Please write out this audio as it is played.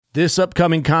This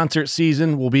upcoming concert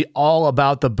season will be all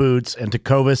about the boots, and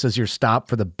Tecovas is your stop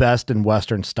for the best in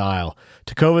Western style.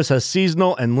 Tecovas has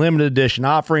seasonal and limited edition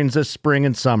offerings this spring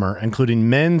and summer, including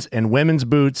men's and women's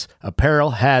boots,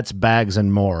 apparel, hats, bags,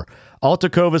 and more. All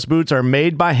Tecovas boots are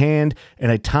made by hand in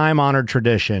a time-honored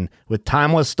tradition with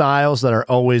timeless styles that are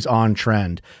always on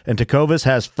trend. And Tecovas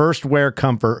has first wear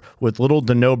comfort with little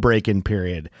to no break-in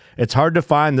period. It's hard to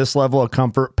find this level of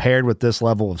comfort paired with this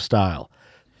level of style.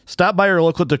 Stop by your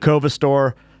local Tecovas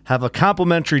store, have a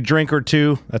complimentary drink or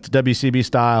two, that's WCB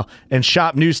style, and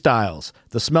shop new styles.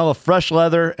 The smell of fresh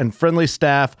leather and friendly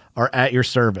staff are at your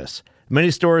service. Many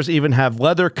stores even have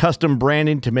leather custom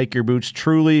branding to make your boots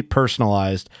truly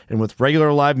personalized. And with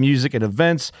regular live music and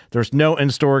events, there's no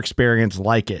in-store experience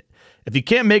like it. If you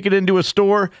can't make it into a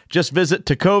store, just visit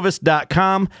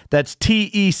tecovas.com. That's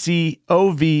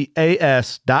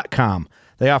TECOVAS.com.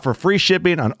 They offer free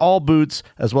shipping on all boots,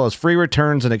 as well as free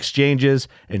returns and exchanges,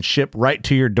 and ship right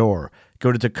to your door.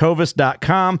 Go to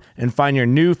tecovas.com and find your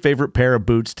new favorite pair of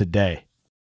boots today.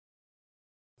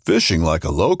 Fishing like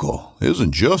a local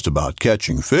isn't just about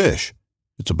catching fish.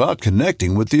 It's about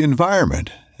connecting with the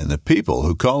environment and the people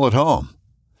who call it home.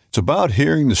 It's about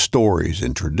hearing the stories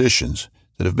and traditions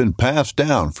that have been passed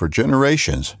down for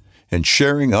generations and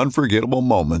sharing unforgettable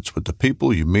moments with the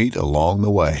people you meet along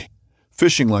the way.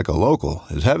 Fishing like a local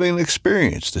is having an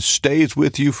experience that stays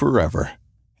with you forever.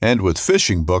 And with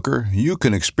Fishing Booker, you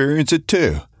can experience it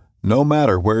too, no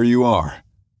matter where you are.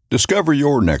 Discover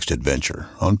your next adventure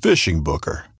on Fishing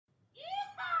Booker.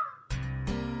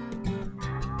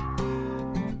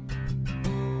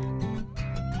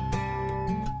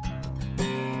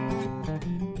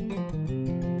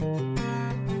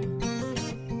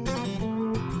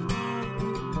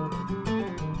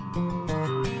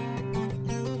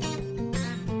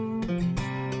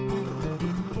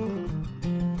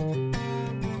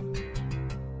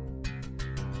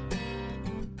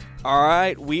 All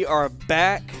right, we are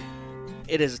back.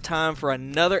 It is time for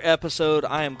another episode.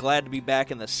 I am glad to be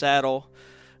back in the saddle.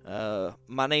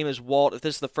 My name is Walt. If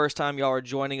this is the first time y'all are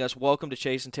joining us, welcome to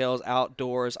Chasing Tales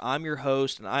Outdoors. I'm your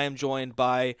host, and I am joined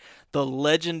by the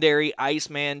legendary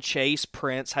Iceman Chase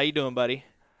Prince. How you doing, buddy?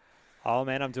 Oh,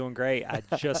 man, I'm doing great. I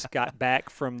just got back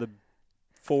from the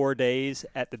 4 days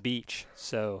at the beach,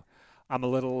 so I'm a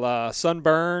little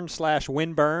sunburned /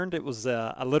 windburned. It was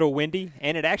a little windy,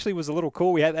 and it actually was a little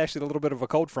cool. We had actually a little bit of a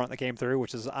cold front that came through,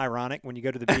 which is ironic. When you go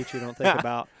to the beach, you don't think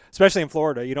about, especially in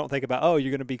Florida, you don't think about, oh,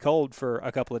 you're going to be cold for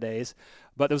a couple of days.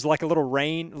 But there was like a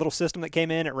little system that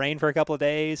came in. It rained for a couple of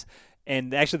days,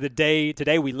 and actually the day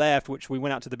today we left, which we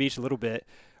went out to the beach a little bit,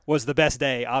 was the best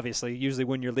day, obviously, usually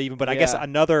when you're leaving. But I guess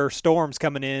another storm's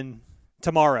coming in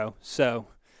tomorrow, so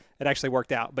it actually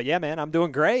worked out. But, yeah, man, I'm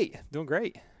doing great,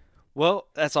 Well,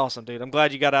 that's awesome, dude. I'm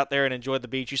glad you got out there and enjoyed the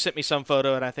beach. You sent me some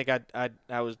photo, and I think I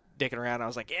was dicking around. I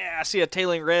was like, yeah, I see a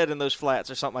tailing red in those flats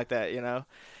or something like that, you know?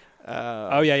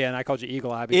 Oh, yeah, and I called you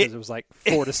Eagle Eye because it was like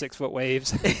 4 to 6 foot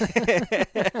waves.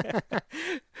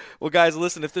 Well, guys,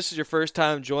 listen, if this is your first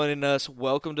time joining us,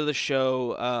 welcome to the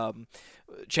show.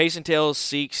 Chasing Tales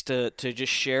seeks to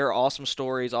just share awesome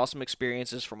stories, awesome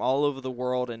experiences from all over the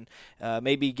world, and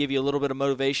maybe give you a little bit of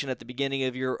motivation at the beginning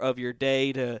of your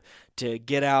day to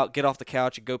get out, get off the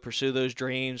couch, and go pursue those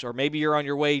dreams. Or maybe you're on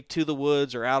your way to the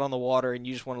woods or out on the water, and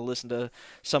you just want to listen to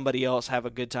somebody else have a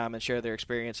good time and share their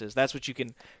experiences. That's what you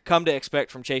can come to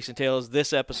expect from Chasing Tales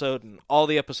this episode and all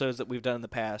the episodes that we've done in the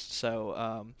past. So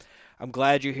I'm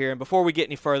glad you're here. And before we get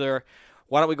any further,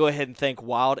 why don't we go ahead and thank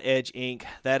Wild Edge Inc.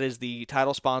 That is the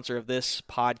title sponsor of this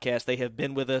podcast. They have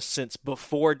been with us since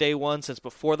before day one, since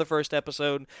before the first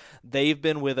episode. They've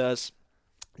been with us.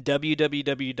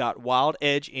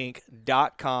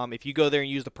 www.wildedgeinc.com. If you go there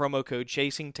and use the promo code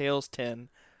ChasingTales10,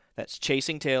 that's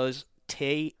ChasingTales,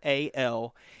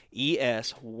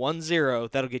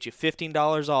 TALES10, that'll get you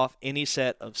 $15 off any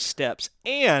set of steps.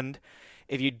 And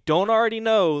if you don't already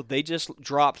know, they just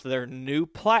dropped their new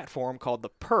platform called the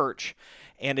Perch,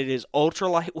 and it is ultra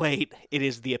lightweight. It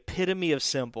is the epitome of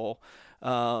simple.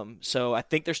 So I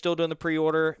think they're still doing the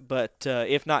pre-order, but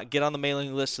if not, get on the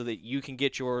mailing list so that you can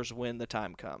get yours when the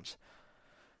time comes.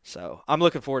 So I'm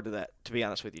looking forward to that, to be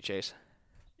honest with you, Chase.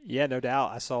 Yeah, no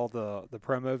doubt. I saw the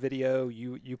promo video.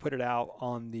 You put it out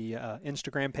on the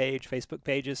Instagram page, Facebook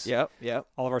pages. Yep.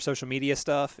 All of our social media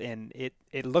stuff, and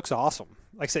it looks awesome.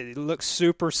 Like I said, it looks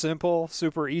super simple,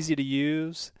 super easy to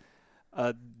use.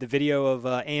 The video of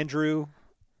Andrew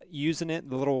using it,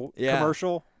 the little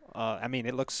commercial. I mean,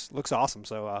 it looks awesome.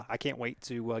 So I can't wait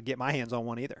to get my hands on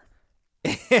one either.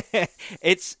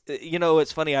 It's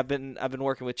it's funny. I've been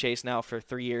working with Chase now for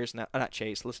 3 years now. Not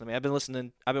Chase. Listen to me.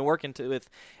 I've been working with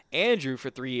Andrew for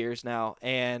 3 years now,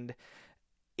 and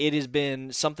it has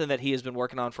been something that he has been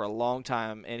working on for a long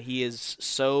time, and he is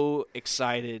so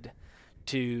excited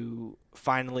to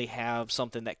finally have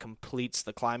something that completes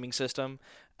the climbing system.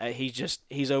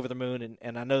 He's over the moon,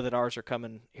 and I know that ours are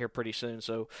coming here pretty soon.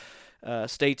 So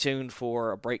stay tuned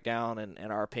for a breakdown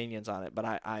and our opinions on it.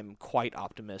 But I'm quite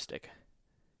optimistic.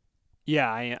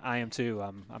 Yeah, I am too.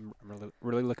 I'm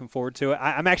really looking forward to it.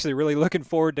 I'm actually really looking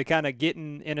forward to kind of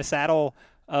getting in a saddle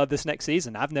this next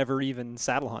season. I've never even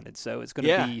saddle hunted, so it's going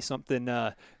to be something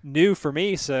new for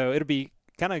me. So it'll be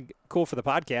kind of cool for the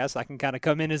podcast. I can kind of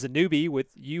come in as a newbie with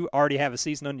you already have a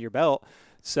season under your belt,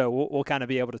 so we'll kind of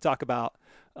be able to talk about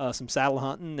some saddle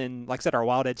hunting and, like I said, our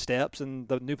Wild Edge steps and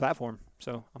the new platform.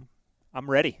 So I'm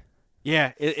ready.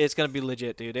 Yeah, it's going to be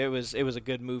legit, dude. It was a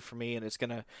good move for me, and it's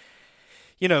going to.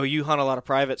 You hunt a lot of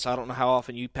privates, so I don't know how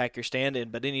often you pack your stand in,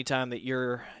 but anytime that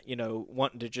you're,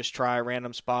 wanting to just try a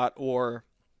random spot or,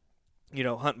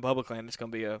 hunting public land, it's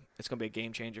gonna be a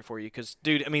game changer for you. Because,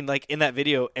 dude, I mean, like in that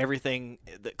video, everything,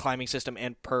 the climbing system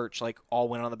and perch, like all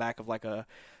went on the back of like a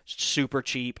super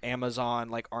cheap Amazon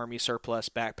like Army surplus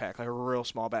backpack, like a real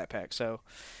small backpack. So,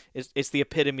 it's the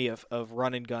epitome of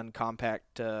run and gun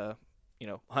compact,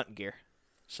 hunting gear.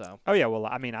 So. Oh yeah, well,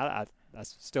 I mean, I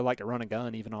still like to run and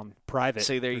gun even on private.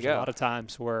 See, there you There's go. A lot of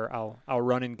times where I'll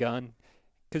run and gun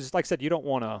because, like I said, you don't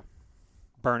want to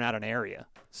burn out an area.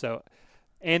 So,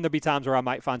 and there'll be times where I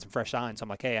might find some fresh signs. So I'm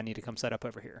like, hey, I need to come set up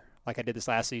over here, like I did this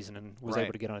last season and was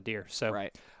able to get on a deer. So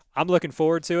I'm looking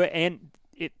forward to it, and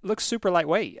it looks super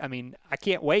lightweight. I mean, I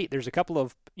can't wait. There's a couple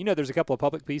of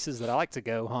public pieces that I like to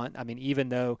go hunt. I mean, even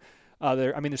though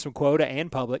there's some quota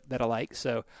and public that I like.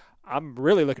 So I'm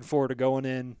really looking forward to going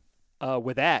in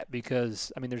with that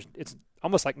because, I mean, it's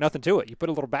almost like nothing to it. You put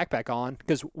a little backpack on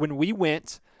because when we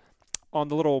went on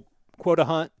the little quota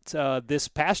hunt this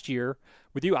past year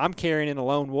with you, I'm carrying in a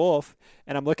lone wolf,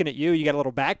 and I'm looking at you. You got a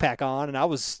little backpack on, and I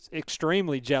was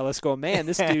extremely jealous going, man,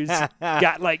 this dude's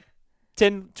got like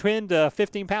 10 to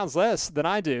 15 pounds less than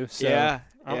I do. So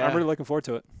I'm really looking forward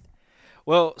to it.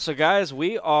 Well, so guys,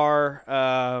 we are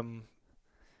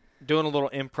doing a little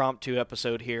impromptu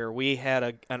episode here. We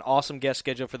had an awesome guest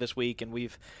schedule for this week, and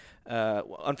we've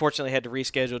unfortunately had to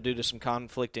reschedule due to some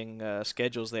conflicting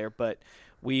schedules there. But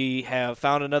we have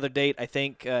found another date, I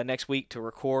think, next week to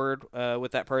record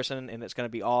with that person, and it's going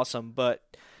to be awesome. But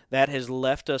that has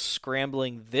left us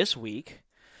scrambling this week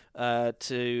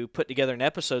to put together an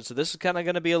episode. So this is kind of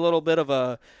going to be a little bit of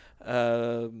a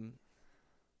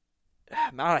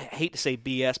I hate to say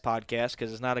BS podcast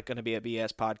because it's not going to be a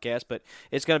BS podcast, but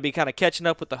it's going to be kind of catching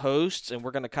up with the hosts, and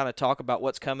we're going to kind of talk about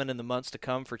what's coming in the months to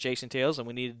come for Chasing Tales, and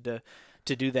we needed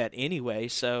to do that anyway.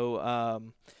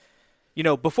 So,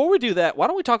 before we do that, why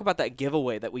don't we talk about that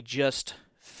giveaway that we just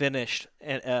finished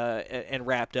and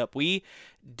wrapped up? We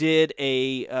did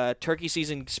a turkey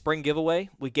season spring giveaway.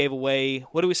 We gave away,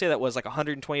 what do we say that was, like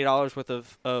 $120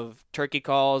 worth of turkey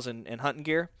calls and hunting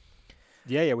gear?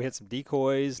 Yeah, we had some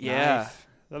decoys. Yeah, knife.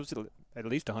 That was at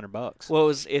least $100. Well,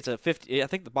 it's a 50. I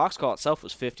think the box call itself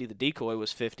was 50. The decoy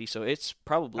was 50, so it's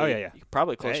probably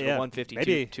probably closer to 150,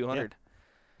 maybe 200.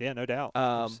 Yeah, no doubt. But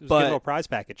it was a good little prize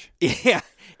package. Yeah,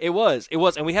 it was,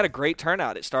 and we had a great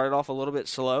turnout. It started off a little bit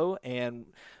slow, and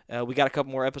we got a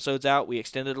couple more episodes out. We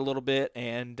extended a little bit,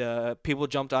 and people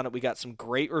jumped on it. We got some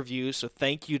great reviews, so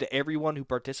thank you to everyone who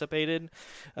participated.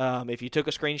 If you took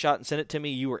a screenshot and sent it to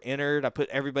me, you were entered. I put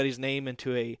everybody's name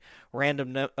into a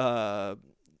random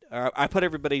I put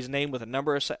everybody's name with a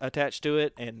number attached to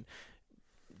it and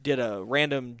did a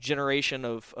random generation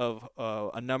of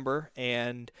a number,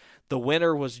 and the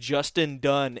winner was Justin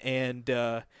Dunn,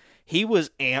 and he was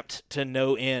amped to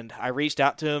no end. I reached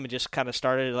out to him and just kind of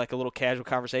started like a little casual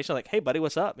conversation, like, "Hey, buddy,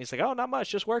 what's up?" And he's like, "Oh, not much,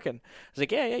 just working." I was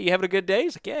like, "Yeah, you having a good day?"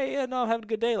 He's like, "Yeah, no, I'm having a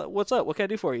good day. Like, what's up? What can I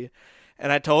do for you?"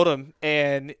 And I told him,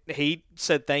 and he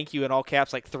said thank you in all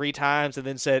caps like 3 times, and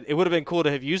then said it would have been cool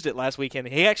to have used it last weekend.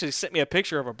 He actually sent me a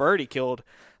picture of a bird he killed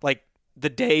like the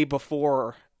day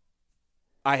before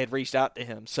I had reached out to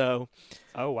him. So,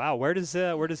 oh wow, where does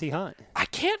he hunt? I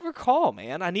can't recall,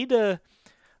 man. I need to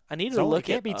look. It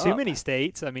can't be too many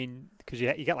states. I mean, because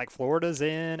you got like Florida's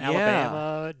in,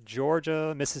 Alabama,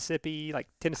 Georgia, Mississippi, like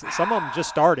Tennessee. Some of them just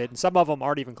started, and some of them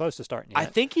aren't even close to starting yet. I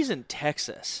think he's in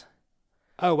Texas.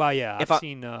 Oh wow, yeah. I've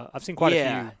seen quite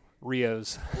a few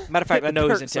Rios. Matter of fact, I know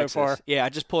he's in Texas. So far. Yeah, I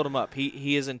just pulled him up.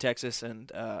 He is in Texas,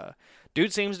 and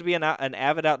dude seems to be an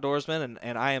avid outdoorsman,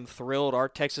 and I am thrilled. Our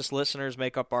Texas listeners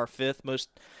make up our 5th most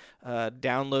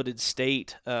downloaded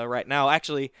state right now.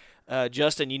 Actually,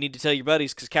 Justin, you need to tell your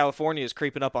buddies because California is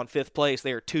creeping up on 5th place.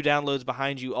 They are 2 downloads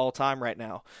behind you all time right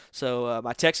now. So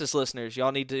my Texas listeners,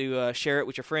 y'all need to share it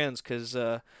with your friends because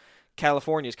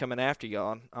California is coming after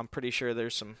y'all. I'm pretty sure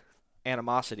there's some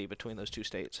animosity between those two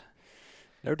states.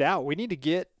 No doubt. We need to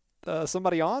get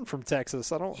somebody on from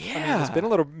Texas. I mean, Yeah. it's been a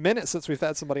little minute since we've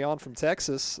had somebody on from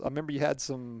Texas. I remember you had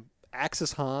some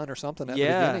Axis hunt or something at the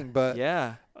beginning, but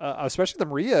especially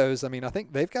them Rios. I mean, I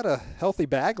think they've got a healthy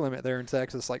bag limit there in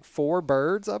Texas, like 4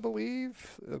 birds, I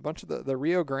believe, a bunch of the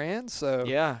Rio Grandes. So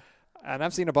Yeah. and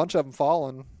I've seen a bunch of them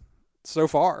falling so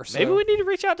far. So. Maybe we need to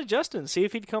reach out to Justin and see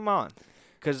if he'd come on.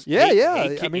 Cause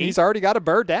I mean, he's already got a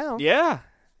bird down. Yeah.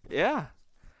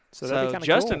 So that'd be kind of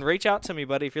Justin, cool. reach out to me,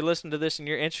 buddy, if you're listening to this and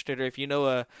you're interested, or if you know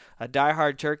a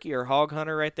diehard turkey or hog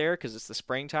hunter right there, because it's the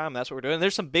springtime. That's what we're doing.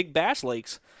 There's some big bass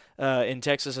lakes in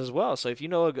Texas as well. So if you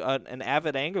know an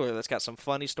avid angler that's got some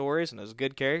funny stories and is a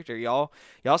good character, y'all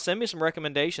send me some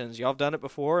recommendations. Y'all have done it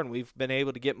before, and we've been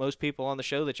able to get most people on the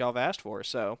show that y'all have asked for.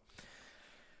 So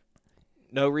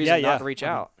no reason not to reach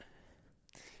out.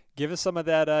 Give us some of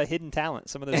that hidden talent,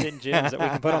 some of those hidden gems that we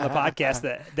can put on the podcast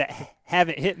that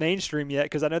haven't hit mainstream yet,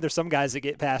 because I know there's some guys that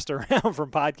get passed around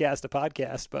from podcast to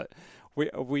podcast, but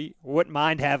we wouldn't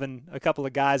mind having a couple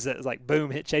of guys that like,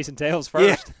 boom, hit Chasing Tails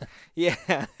first. Yeah.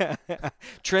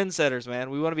 Trendsetters,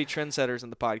 man. We want to be trendsetters in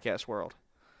the podcast world.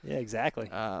 Yeah,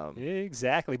 exactly.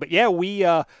 Exactly. But yeah, we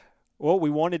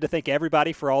wanted to thank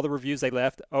everybody for all the reviews they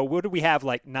left. Oh, what did we have?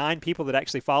 Like 9 people that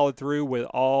actually followed through with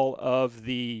all of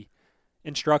the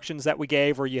instructions that we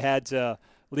gave, where you had to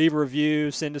leave a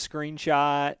review, send a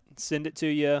screenshot, send it to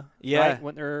you. Yeah. Right?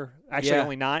 When there are actually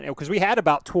only 9, because we had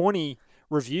about 20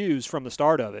 reviews from the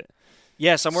start of it.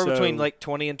 Yeah, somewhere between like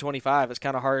 20 and 25. It's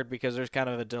kind of hard because there's kind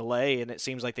of a delay, and it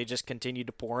seems like they just continue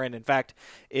to pour in. In fact,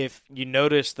 if you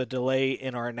notice the delay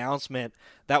in our announcement,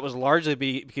 that was largely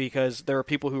because there were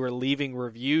people who were leaving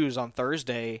reviews on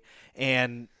Thursday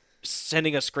and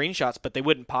sending us screenshots, but they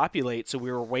wouldn't populate, so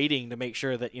we were waiting to make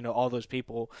sure that, all those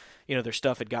people, their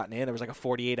stuff had gotten in. There was like a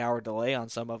 48-hour delay on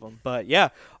some of them. But yeah,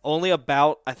 only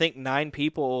about, I think, 9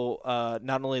 people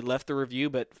not only left the review,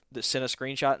 but sent a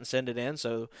screenshot and send it in.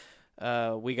 So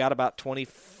we got about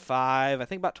 25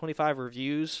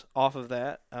 reviews off of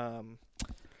that.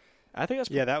 I think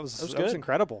that was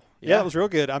incredible. Yeah, that was real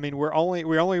good. I mean, we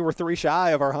only were 3 shy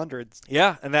of our hundreds.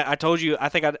 Yeah, and that I told you. I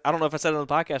think I don't know if I said it on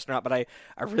the podcast or not, but I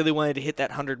really wanted to hit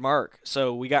that 100 mark.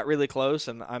 So we got really close,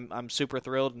 and I'm super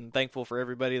thrilled and thankful for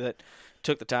everybody that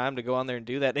took the time to go on there and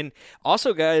do that. And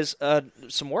also, guys,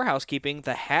 some more housekeeping.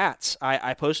 The hats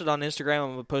I posted on Instagram.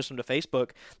 I'm gonna post them to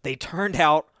Facebook. They turned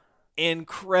out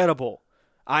incredible.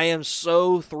 I am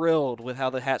so thrilled with how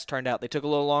the hats turned out. They took a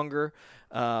little longer.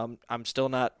 I'm still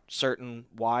not certain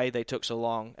why they took so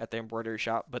long at the embroidery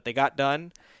shop, but they got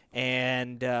done.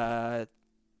 And, it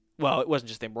wasn't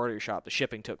just the embroidery shop. The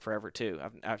shipping took forever, too.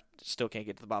 I still can't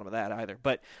get to the bottom of that either.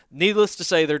 But needless to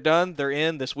say, they're done. They're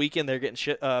in this weekend. They're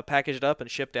getting packaged up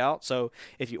and shipped out. So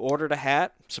if you ordered a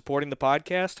hat supporting the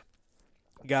podcast,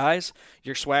 guys,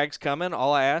 your swag's coming.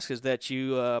 All I ask is that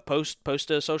you post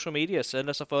to social media. Send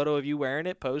us a photo of you wearing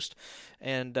it. Post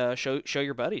and show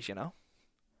your buddies,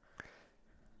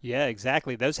 Yeah,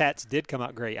 exactly. Those hats did come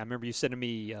out great. I remember you sending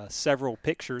me several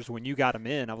pictures when you got them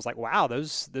in. I was like, wow,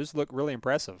 those look really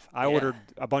impressive. I ordered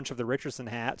a bunch of the Richardson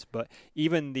hats, but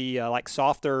even the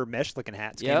softer mesh-looking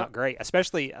hats came out great.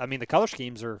 Especially, I mean, the color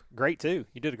schemes are great too.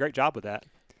 You did a great job with that.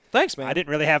 Thanks, man. I didn't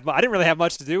really have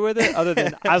much to do with it, other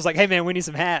than I was like, hey, man, we need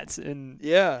some hats, and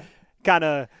kind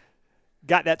of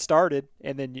got that started,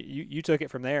 and then you took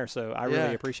it from there. So I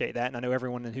really appreciate that, and I know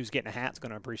everyone who's getting a hat's going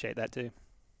to appreciate that too.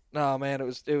 No, man,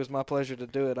 it was my pleasure to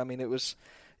do it. I mean, it was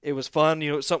fun.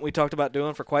 It's something we talked about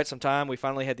doing for quite some time. We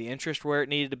finally had the interest where it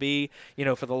needed to be.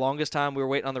 For the longest time, we were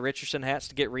waiting on the Richardson hats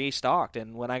to get restocked.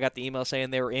 And when I got the email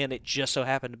saying they were in, it just so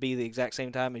happened to be the exact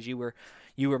same time as you were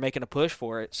making a push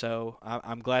for it. So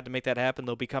I'm glad to make that happen.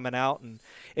 They'll be coming out. And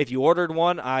if you ordered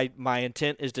one, my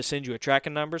intent is to send you a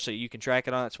tracking number so you can track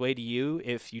it on its way to you.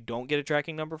 If you don't get a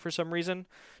tracking number for some reason,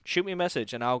 shoot me a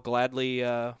message, and I'll gladly,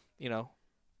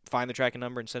 find the tracking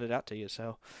number and send it out to you.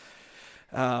 So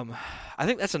I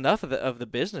think that's enough of the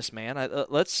business, man.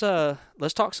 Let's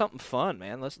talk something fun,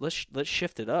 man. Let's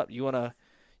shift it up. You wanna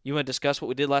discuss what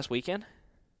we did last weekend?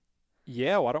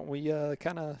 Yeah, why don't we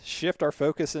kind of shift our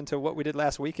focus into what we did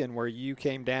last weekend, where you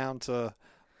came down to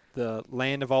the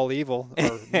land of all evil,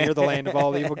 or near the land of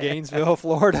all evil, Gainesville,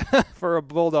 Florida, for a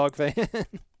Bulldog fan.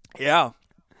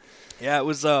 Yeah, it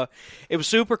was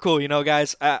super cool.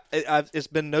 Guys, it's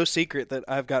been no secret that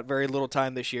I've got very little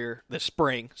time this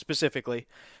spring specifically,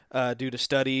 due to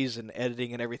studies and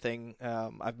editing and everything.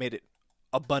 I've made it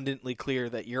abundantly clear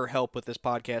that your help with this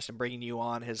podcast and bringing you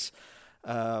on has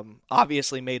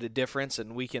obviously made a difference,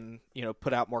 and we can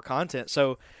put out more content.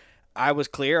 So I was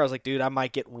clear. I was like, dude, I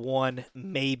might get 1,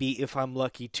 maybe if I'm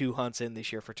lucky, 2 hunts in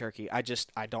this year for turkey. I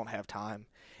don't have time.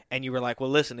 and you were like, well,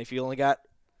 listen, if you only got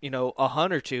a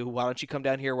hunt or two, why don't you come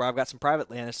down here where I've got some private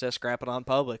land instead of scrapping on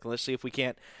public? Let's see if we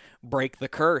can't break the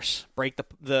curse, break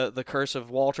the curse of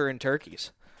Walter and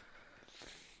turkeys.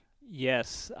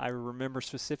 Yes, I remember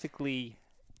specifically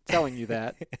telling you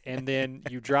that. And then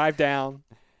you drive down,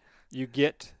 you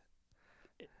get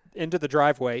into the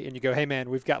driveway, and you go, hey, man,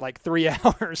 we've got like 3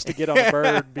 hours to get on the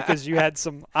bird because you had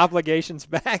some obligations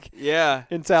back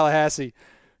in Tallahassee.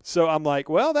 So I'm like,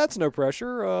 well, that's no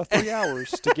pressure. 3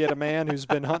 hours to get a man who's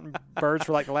been hunting birds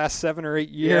for like the last 7 or 8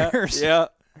 years. Yeah.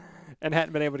 And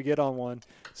hadn't been able to get on one.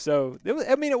 So,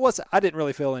 I didn't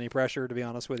really feel any pressure, to be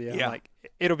honest with you. Yeah. Like,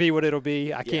 it'll be what it'll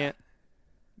be. I can't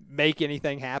make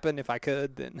anything happen. If I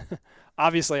could, then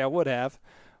obviously I would have.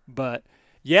 But,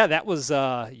 yeah, that was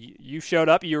you showed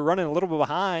up. You were running a little bit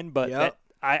behind, but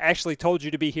I actually told you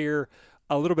to be here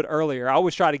a little bit earlier. I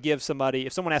always try to give somebody,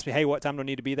 if someone asks me, hey, what time do I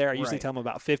need to be there? I usually tell them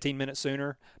about 15 minutes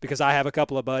sooner because I have a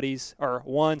couple of buddies, or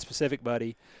one specific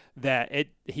buddy, that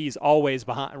he's always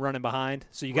running behind.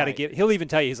 So you got to he'll even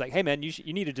tell you, he's like, hey, man,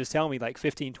 you need to just tell me like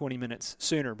 15, 20 minutes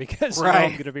sooner because you know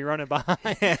I'm going to be running behind.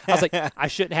 I was like, I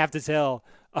shouldn't have to tell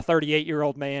a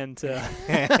 38-year-old man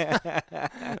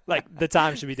to like the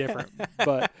time should be different.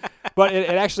 But it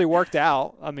actually worked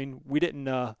out. I mean, we didn't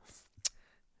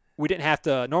have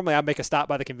to. Normally, I'd make a stop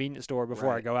by the convenience store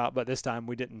before I go out, but this time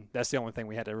we didn't. That's the only thing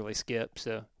we had to really skip.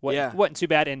 So wasn't too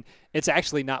bad, and it's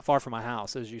actually not far from my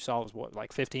house. As you saw, it was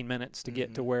like 15 minutes to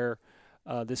get to where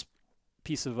this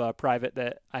piece of private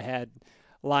that I had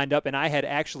lined up, and I had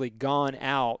actually gone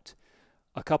out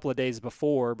a couple of days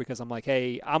before because I'm like,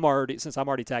 hey, since I'm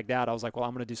already tagged out, I was like, well,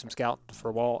 I'm going to do some scouting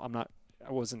for Walt.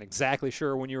 I wasn't exactly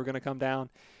sure when you were going to come down,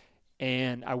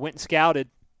 and I went and scouted.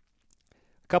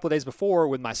 Couple of days before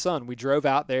with my son, we drove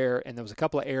out there, and there was a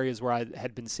couple of areas where I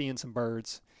had been seeing some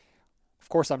birds. Of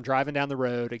course, I'm driving down the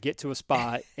road. I get to a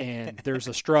spot, and there's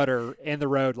a strutter in the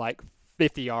road like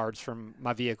 50 yards from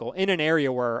my vehicle in an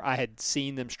area where I had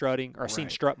seen them strutting or seen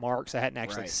strut marks. I hadn't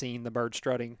actually seen the bird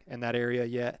strutting in that area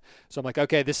yet. So I'm like,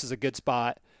 okay, this is a good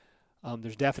spot.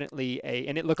 There's definitely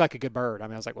and it looked like a good bird. I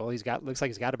mean, I was like, well, looks like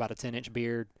he's got about a 10-inch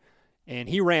beard. And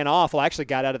he ran off. Well, I actually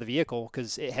got out of the vehicle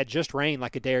because it had just rained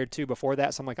like a day or two before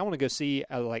that. So I'm like, I want to go see.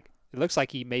 It looks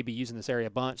like he may be using this area a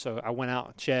bunch. So I went out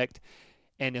and checked,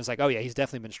 and it was like, oh yeah, he's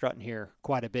definitely been strutting here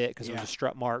quite a bit because there was just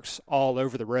strut marks all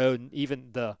over the road. And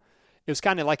even it was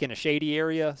kind of like in a shady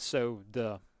area, so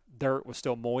the dirt was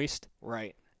still moist.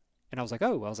 Right. And I was like,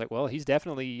 well, he's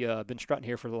definitely been strutting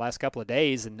here for the last couple of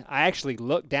days. And I actually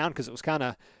looked down because it was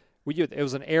it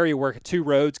was an area where 2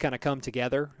 roads kind of come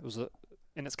together.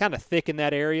 And it's kind of thick in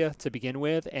that area to begin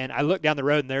with. And I look down the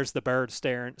road, and there's the bird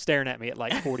staring at me at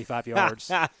like 45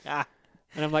 yards. And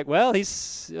I'm like, well, he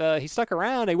stuck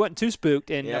around. He wasn't too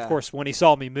spooked. And, of course, when he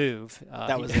saw me move,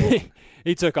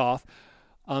 he took off.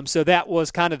 So that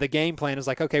was kind of the game plan. It was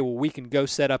like, okay, well, we can go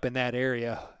set up in that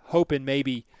area, hoping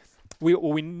maybe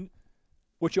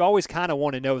what you always kind of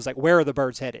want to know is, like, where are the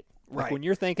birds headed? Like when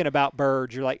you're thinking about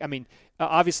birds, you're like, I mean,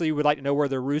 obviously you would like to know where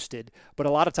they're roosted, but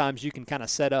a lot of times you can kind of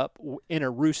set up in a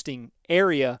roosting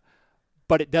area,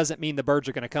 but it doesn't mean the birds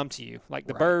are going to come to you. Like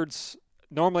the birds,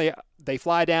 normally they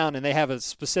fly down and they have a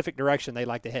specific direction they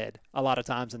like to head a lot of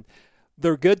times. And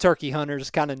they're good turkey hunters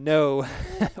kind of know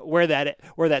where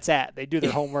that's at. They do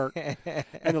their homework and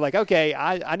they're like, okay,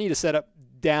 I need to set up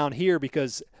down here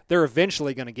because they're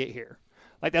eventually going to get here.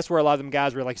 Like that's where a lot of them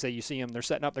guys where, like say, you see them, they're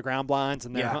setting up the ground blinds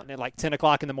and they're hunting at like 10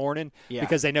 o'clock in the morning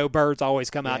because they know birds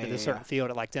always come out to this certain field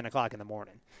at like 10 o'clock in the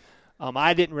morning.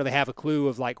 I didn't really have a clue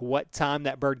of like what time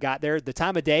that bird got there. The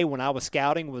time of day when I was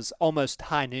scouting was almost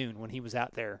high noon when he was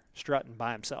out there strutting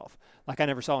by himself. Like I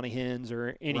never saw any hens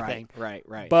or anything. Right.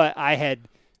 But I had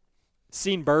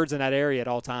seen birds in that area at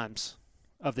all times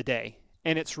of the day.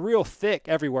 And it's real thick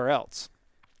everywhere else.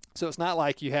 So it's not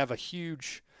like you have a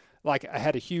huge... Like I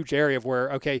had a huge area of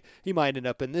where, okay, he might end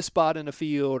up in this spot in the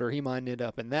field or he might end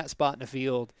up in that spot in the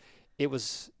field.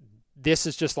 This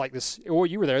is just like this, or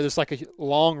you were there, there's like a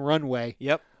long runway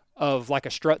of like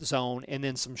a strut zone and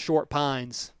then some short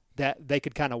pines that they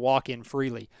could kind of walk in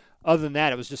freely. Other than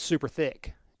that, it was just super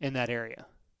thick in that area.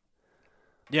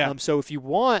 Yeah. So if you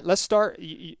want, let's start,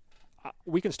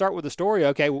 we can start with the story.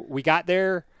 Okay, we got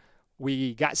there,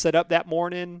 we got set up that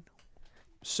morning.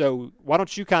 So why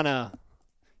don't you kind of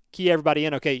key everybody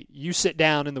in? Okay, you sit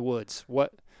down in the woods.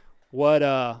 What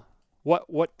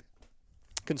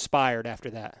conspired after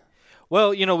that? Well,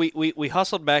 we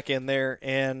hustled back in there,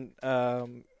 and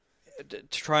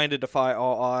trying to defy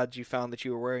all odds, you found that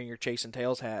you were wearing your Chasing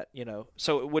Tails hat.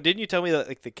 So didn't you tell me that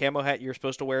like the camo hat you're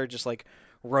supposed to wear just like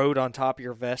rode on top of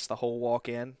your vest the whole walk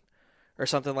in, or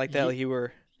something like that? Like you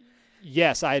were.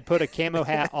 Yes, I had put a camo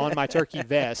hat on my turkey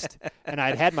vest, and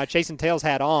I had my Chasing Tails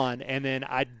hat on, and then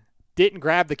I didn't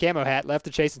grab the camo hat, left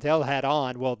the Chasing Tails hat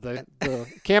on. Well, the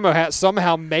camo hat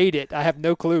somehow made it. I have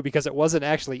no clue because it wasn't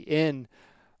actually in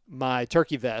my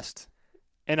turkey vest.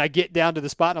 And I get down to the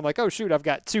spot, and I'm like, oh, shoot, I've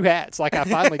got two hats. Like, I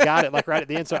finally got it, like, right at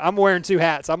the end. So I'm wearing two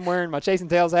hats. I'm wearing my Chasing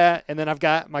Tails hat, and then I've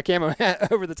got my camo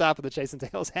hat over the top of the Chasing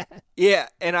Tails hat. Yeah,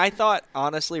 and I thought,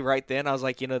 honestly, right then, I was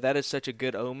like, that is such a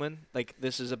good omen. Like,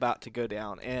 this is about to go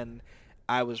down. And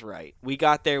I was right. We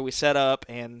got there, we set up,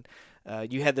 and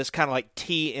you had this kind of like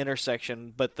T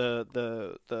intersection, but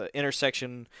the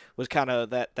intersection was kind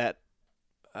of that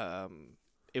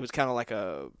it was kind of like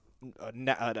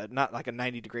not like a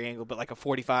 90-degree angle, but like a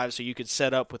 45, so you could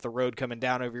set up with the road coming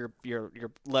down over your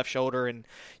left shoulder, and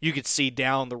you could see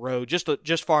down the road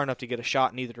just far enough to get a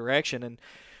shot in either direction. And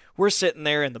we're sitting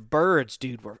there, and the birds,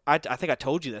 dude, I think I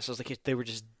told you this. I was like, they were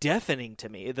just deafening to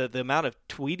me. The amount of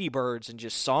Tweety birds and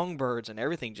just songbirds and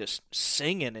everything just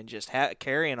singing and just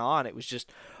carrying on. It was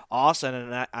just awesome.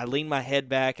 And I leaned my head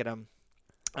back, and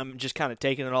I'm just kind of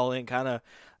taking it all in, kind of.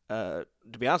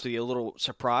 To be honest with you, a little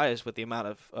surprised with the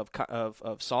amount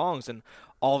of songs, and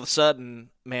all of a sudden,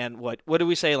 man, what did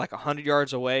we say? Like 100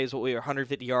 yards away is what we were,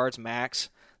 150 yards max.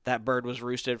 That bird was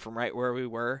roosted from right where we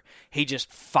were. He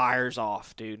just fires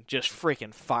off, dude. Just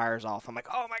freaking fires off. I'm like,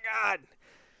 oh my god,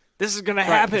 this is gonna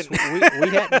happen.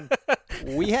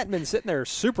 We hadn't been sitting there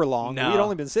super long. No. We'd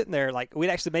only been sitting there we'd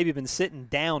actually maybe been sitting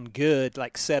down good,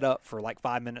 like set up for like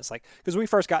 5 minutes. Like, because we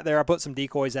first got there, I put some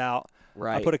decoys out.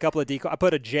 Right. I put a couple of decoys. I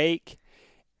put a Jake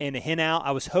and a hen out.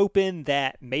 I was hoping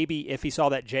that maybe if he saw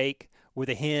that Jake with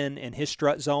a hen in his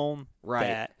strut zone, right,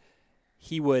 that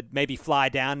he would maybe fly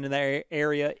down in that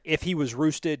area. If he was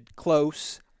roosted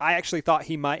close, I actually thought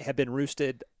he might have been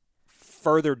roosted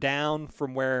further down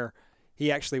from where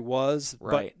he actually was,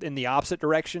 right, but in the opposite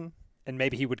direction, and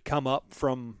maybe he would come up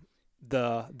from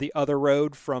the other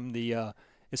road from the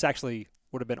it's actually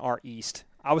would have been our east.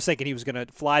 I was thinking he was going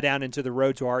to fly down into the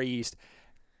road to our east,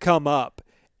 come up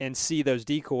and see those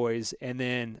decoys, and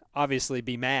then obviously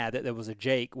be mad that there was a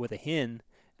Jake with a hen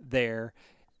there,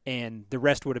 and the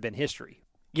rest would have been history.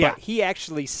 Yeah. But he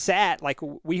actually sat, like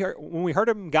when we heard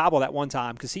him gobble that one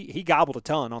time, because he gobbled a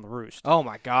ton on the roost. Oh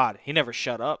my god, he never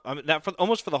shut up. I mean,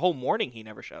 almost for the whole morning, he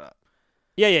never shut up.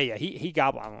 Yeah. He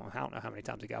gobbled. I don't know how many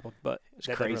times he gobbled, but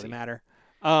that crazy. doesn't really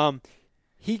matter.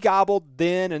 He gobbled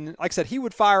then, and like I said, he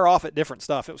would fire off at different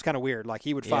stuff. It was kind of weird. Like,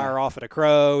 he would fire off at a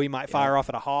crow. He might fire off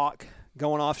at a hawk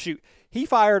going off. Shoot, he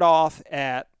fired off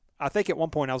at, I think at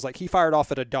one point I was like, he fired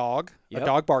off at a dog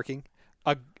barking,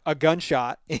 a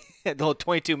gunshot. A little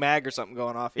 22 mag or something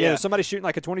going off. Yeah, somebody shooting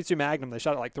like a 22 Magnum. They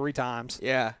shot it like 3 times.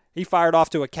 Yeah. He fired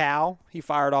off to a cow. He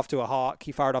fired off to a hawk.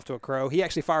 He fired off to a crow. He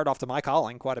actually fired off to my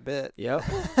calling quite a bit. Yep.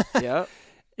 Yep.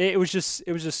 It was just,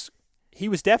 he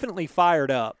was definitely fired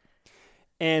up.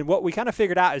 And what we kind of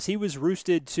figured out is he was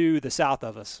roosted to the south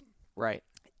of us. Right.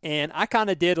 And I kind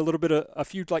of did a little bit of a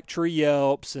few like tree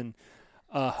yelps and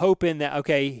hoping that,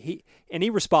 okay, he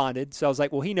responded. So I was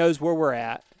like, well, he knows where we're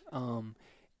at.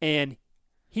 And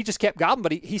he just kept gobbling,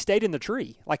 but he stayed in the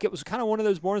tree. Like, it was kind of one of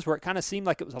those mornings where it kind of seemed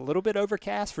like it was a little bit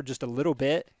overcast for just a little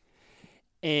bit.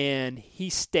 And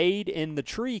he stayed in the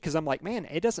tree because I'm like, man,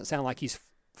 it doesn't sound like he's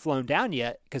flown down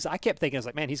yet, because I kept thinking, I was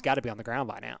like, man, he's got to be on the ground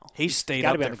by now. He's stayed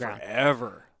up there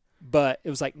forever. But it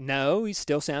was like, no, he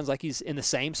still sounds like he's in the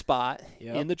same spot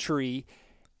in the tree.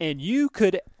 And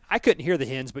I couldn't hear the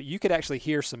hens, but you could actually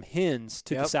hear some hens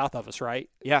to the south of us, right?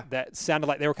 Yeah. That sounded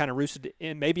like they were kind of roosted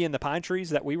maybe in the pine trees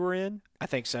that we were in. I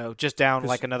think so. Just down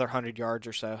like another 100 yards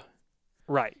or so.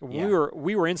 Right. Yeah.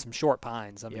 We were in some short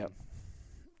pines. I mean,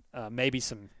 maybe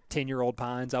some 10-year-old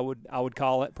pines, I would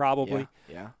call it, probably.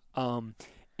 Yeah.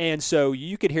 And so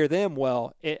you could hear them.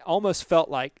 Well, it almost felt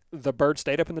like the bird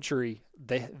stayed up in the tree.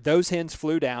 Those hens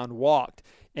flew down, walked,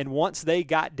 and once they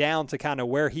got down to kind of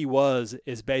where he was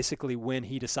is basically when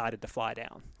he decided to fly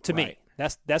down. To me,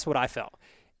 that's what I felt.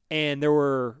 And there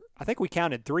were, I think we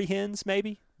counted 3 hens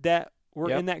maybe that were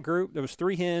in that group. There was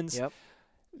 3 hens. Yep.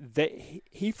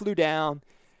 He flew down,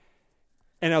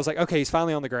 and I was like, okay, he's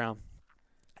finally on the ground.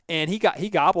 And he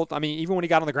gobbled. I mean, even when he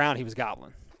got on the ground, he was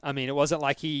gobbling. I mean, it wasn't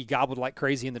like he gobbled like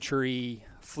crazy in the tree,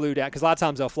 flew down. Because a lot of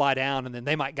times they'll fly down, and then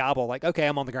they might gobble like, okay,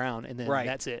 I'm on the ground, and then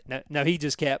that's it. No, he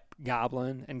just kept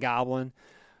gobbling and gobbling.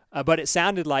 But it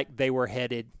sounded like they were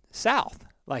headed south.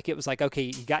 Like, it was like,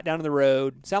 okay, he got down to the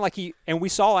road. Sounded like and we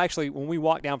saw actually, when we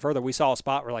walked down further, we saw a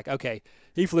spot where, like, okay,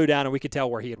 he flew down, and we could tell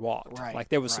where he had walked. Right, like,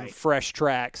 there was some fresh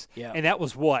tracks. Yeah. And that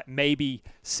was maybe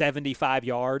 75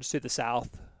 yards to the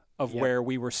south of where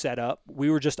we were set up. We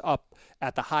were just up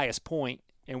at the highest point,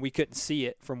 and we couldn't see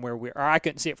it from where or I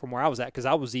couldn't see it from where I was at, because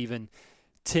I was even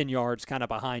 10 yards kind of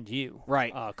behind you,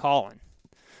 Right. calling.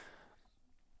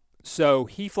 So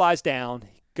he flies down,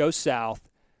 goes south,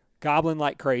 gobbling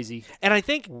like crazy. And I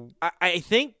think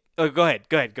oh, go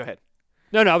ahead.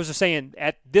 No, I was just saying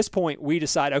at this point we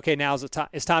decide, okay, now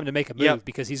it's time to make a move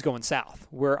because he's going south.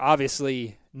 We're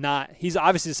obviously not – he's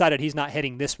obviously decided he's not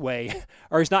heading this way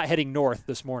or he's not heading north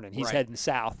this morning. He's heading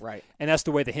south. Right. And that's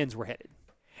the way the hens were headed.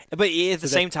 But at the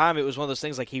same time, it was one of those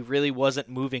things like he really wasn't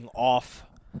moving off.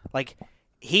 Like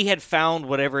he had found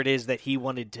whatever it is that he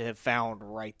wanted to have found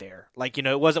right there. Like,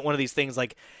 it wasn't one of these things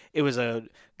like it was a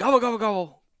gobble, gobble,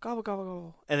 gobble. Gobble, gobble,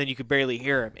 gobble. And then you could barely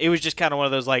hear him. It was just kind of one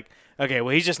of those like, okay,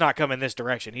 well, he's just not coming this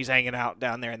direction. He's hanging out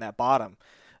down there in that bottom.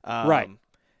 Right.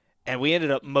 And we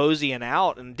ended up moseying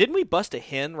out. And didn't we bust a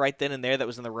hen right then and there that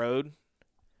was in the road?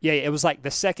 Yeah, it was like the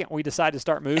second we decided to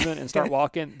start moving and start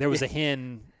walking, there was a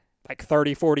hen like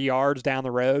 30, 40 yards down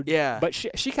the road. Yeah. But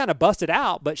she kind of busted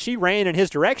out, but she ran in his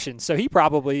direction. So he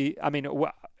probably,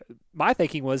 my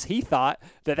thinking was he thought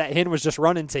that hen was just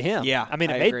running to him. Yeah, I made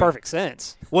agree. perfect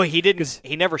sense. Well, he didn't.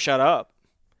 He never shut up.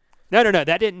 No,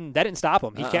 that didn't stop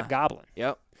him. He kept gobbling.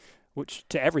 Yep. Which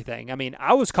to everything. I mean,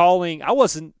 I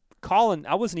wasn't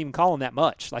even calling that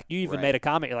much. Like you even made a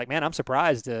comment. You're like, man, I'm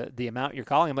surprised the amount you're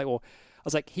calling. I'm like, well, I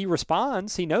was like, he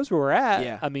responds. He knows where we're at.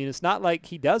 Yeah. I mean, it's not like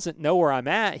he doesn't know where I'm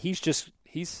at. He's just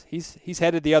he's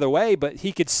headed the other way, but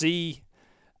he could see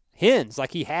hens.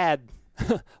 Like he had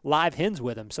live hens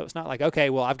with him. So it's not like, okay,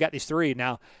 well, I've got these 3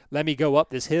 now. Let me go up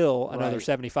this hill another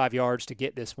 75 yards to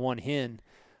get this one hen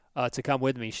to come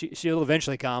with me. She'll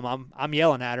eventually come. I'm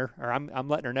yelling at her, or I'm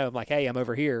letting her know. I'm like, hey, I'm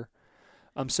over here.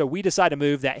 So we decide to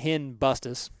move. That hen bust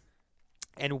us,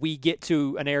 and we get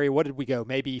to an area. What did we go?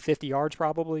 Maybe 50 yards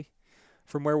probably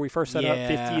from where we first set up.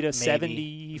 50 to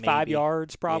 75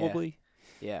 yards probably.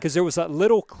 Yeah. Because there was a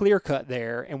little clear cut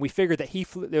there, and we figured that he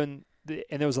flew. And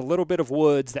there was a little bit of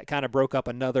woods that kind of broke up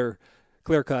another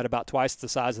clear cut about twice the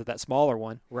size of that smaller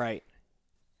one. Right.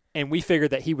 And we figured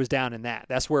that he was down in that.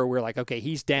 That's where we're like, okay,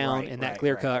 he's down in that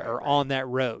clear cut or on that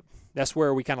road. That's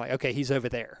where we kind of like, okay, he's over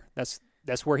there. That's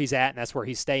where he's at, and that's where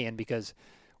he's staying because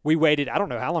we waited. I don't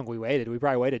know how long we waited. We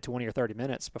probably waited 20 or 30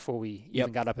 minutes before we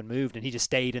even got up and moved, and he just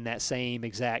stayed in that same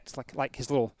exact, like his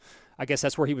little, I guess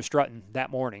that's where he was strutting that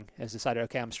morning. Has decided,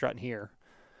 okay, I'm strutting here.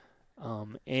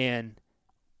 And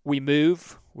we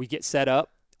move, we get set up.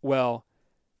 Well,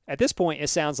 at this point, it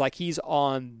sounds like he's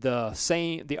on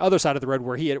the other side of the road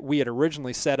where we had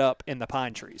originally set up in the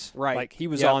pine trees. Right. Like he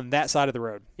was on that side of the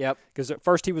road. Yep. Because at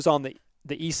first he was on the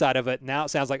east side of it. Now it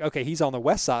sounds like, okay, he's on the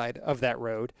west side of that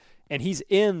road, and he's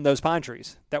in those pine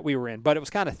trees that we were in. But it was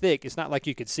kind of thick. It's not like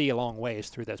you could see a long ways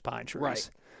through those pine trees. Right.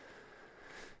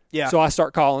 Yeah. So I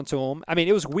start calling to him. I mean,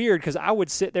 it was weird because I would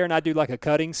sit there and I'd do like a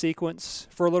cutting sequence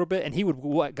for a little bit, and he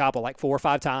would gobble like 4 or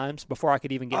 5 times before I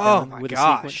could even get done with the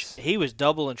sequence. He was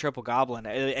double and triple gobbling.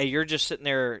 You're just sitting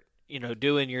there,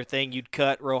 doing your thing. You'd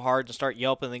cut real hard and start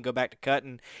yelping, and then go back to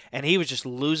cutting, and he was just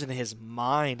losing his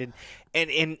mind.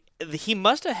 And he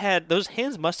must have had, those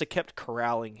hens must have kept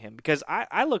corralling him, because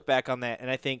I look back on that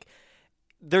and I think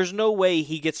there's no way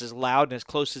he gets as loud and as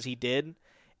close as he did,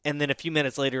 and then a few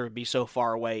minutes later it would be so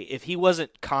far away if he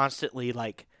wasn't constantly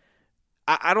like,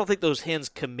 I don't think those hens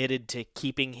committed to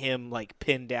keeping him like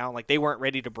pinned down. Like they weren't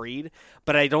ready to breed,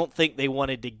 but I don't think they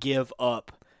wanted to give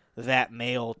up that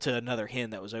male to another hen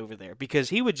that was over there, because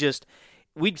he would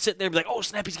we'd sit there and be like, oh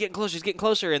snap, he's getting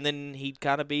closer, and then he'd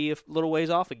kind of be a little ways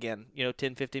off again,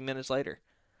 10, 15 minutes later.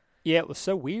 Yeah, it was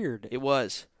so weird. It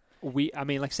was. Like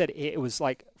I said, it was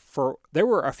like there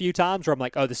were a few times where I'm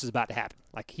like, oh, this is about to happen.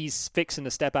 Like he's fixing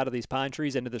to step out of these pine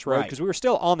trees into this road, because we were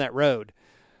still on that road.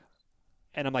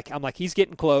 And I'm like, he's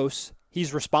getting close.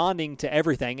 He's responding to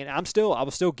everything, and I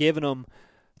was still giving him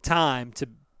time to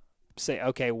say,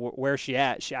 okay, where's she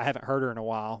at? I haven't heard her in a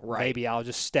while. Right. Maybe I'll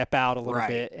just step out a little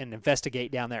bit and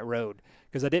investigate down that road,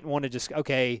 because I didn't want to just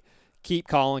keep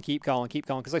calling.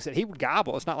 Because like I said, he would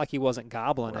gobble. It's not like he wasn't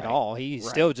gobbling at all. He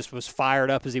still just was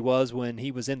fired up as he was when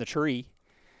he was in the tree.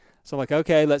 So I'm like,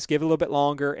 okay, let's give it a little bit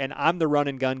longer. And I'm the run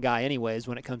and gun guy anyways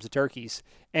when it comes to turkeys.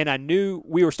 And I knew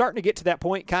we were starting to get to that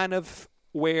point kind of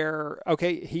where,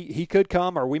 okay, he could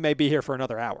come, or we may be here for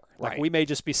another hour. Like we may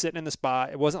just be sitting in the spot.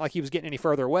 It wasn't like he was getting any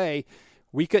further away.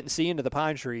 We couldn't see into the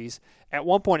pine trees. At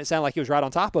one point it sounded like he was right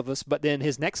on top of us, but then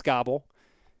his next gobble,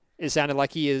 it sounded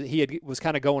like he was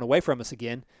kind of going away from us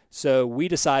again. So we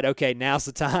decide, okay, now's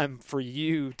the time for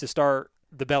you to start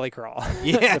the belly crawl.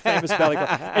 Yeah. The famous belly crawl.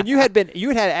 And you had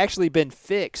actually been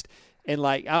fixed in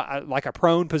like a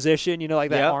prone position,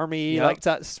 like that army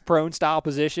prone style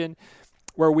position,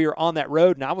 where we were on that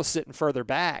road and I was sitting further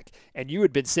back and you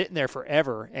had been sitting there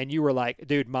forever and you were like,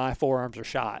 dude, my forearms are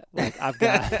shot. Like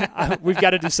we've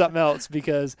got to do something else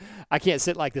because I can't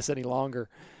sit like this any longer.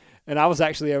 And I was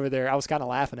actually over there. I was kind of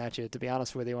laughing at you, to be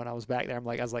honest with you, when I was back there. I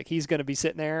was like, he's going to be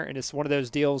sitting there. And it's one of those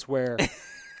deals where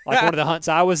like one of the hunts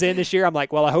I was in this year, I'm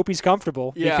like, well, I hope he's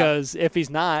comfortable because if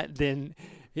he's not, then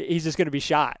he's just going to be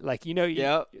shot. Like,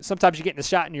 sometimes you get in the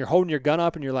shot and you're holding your gun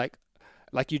up and you're like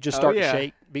you just start to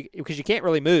shake because you can't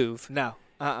really move. No.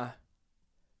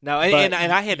 No, and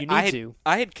I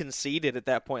had conceded at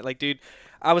that point. Like, dude,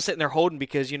 I was sitting there holding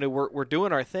because we're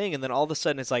doing our thing, and then all of a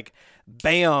sudden it's like,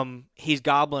 bam, he's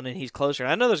gobbling and he's closer.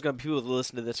 And I know there's going to be people that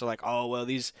listen to this are like, oh well,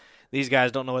 these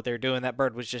guys don't know what they're doing. That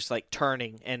bird was just like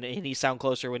turning, and he sound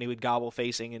closer when he would gobble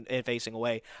facing and facing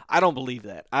away. I don't believe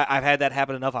that. I've had that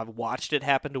happen enough. I've watched it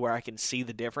happen to where I can see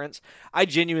the difference. I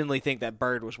genuinely think that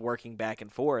bird was working back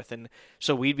and forth, and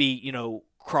so we'd be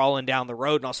crawling down the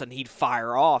road, and all of a sudden he'd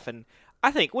fire off. And I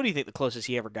think, what do you think the closest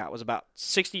he ever got was? About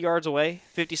 60 yards away,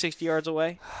 50, 60 yards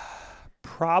away?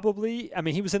 Probably. I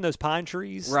mean, he was in those pine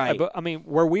trees. Right. But, I mean,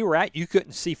 where we were at, you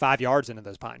couldn't see 5 yards into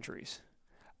those pine trees.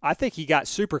 I think he got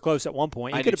super close at one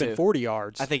point. He could have been 40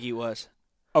 yards. I think he was.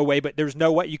 Away, but there's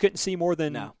no way. You couldn't see more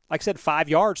than, like I said, 5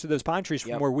 yards through those pine trees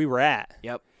from where we were at.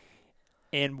 Yep.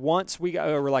 And once we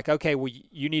were like, okay, well,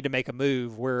 you need to make a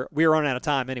move. We were running out of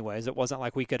time anyways. It wasn't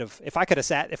like we could have – if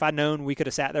I'd known we could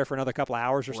have sat there for another couple of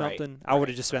hours or something, I would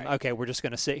have just been, okay, we're just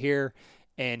going to sit here,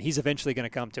 and he's eventually going to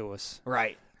come to us.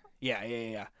 Right.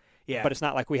 Yeah. But it's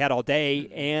not like we had all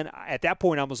day. And at that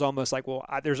point, I was almost like, well,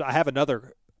 I have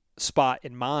another spot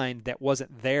in mind that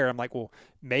wasn't there. I'm like, well,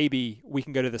 maybe we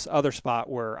can go to this other spot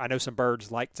where I know some birds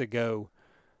like to go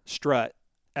strut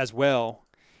as well,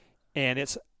 and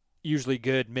it's – usually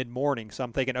good mid-morning. So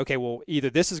I'm thinking, okay, well, either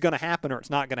this is going to happen or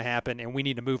it's not going to happen, and we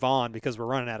need to move on because we're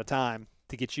running out of time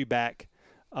to get you back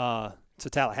to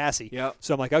Tallahassee. Yep.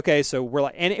 So I'm like, okay, so we're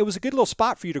like, and it was a good little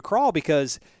spot for you to crawl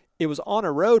because it was on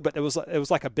a road, but it was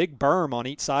like a big berm on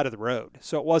each side of the road.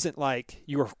 So it wasn't like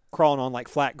you were crawling on like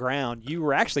flat ground. You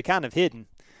were actually kind of hidden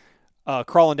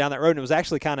crawling down that road, and it was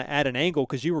actually kind of at an angle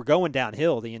because you were going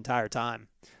downhill the entire time.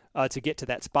 To get to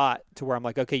that spot to where I'm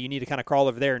like, okay, you need to kind of crawl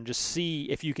over there and just see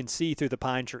if you can see through the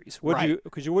pine trees.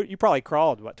 Because you probably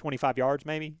crawled, 25 yards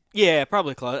maybe? Yeah,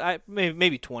 probably close.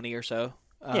 Maybe 20 or so.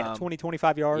 20,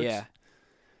 25 yards. Yeah.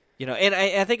 And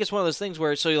I think it's one of those things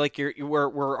where, so like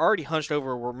we're already hunched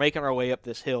over, we're making our way up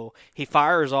this hill. He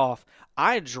fires off.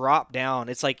 I drop down.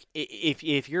 It's like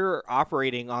if you're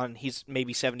operating on, he's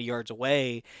maybe 70 yards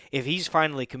away, if he's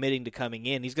finally committing to coming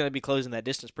in, he's going to be closing that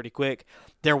distance pretty quick.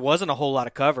 There wasn't a whole lot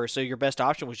of cover, so your best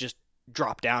option was just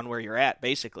drop down where you're at,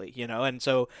 basically, And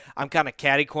so I'm kind of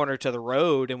catty corner to the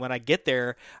road, and when I get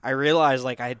there, I realize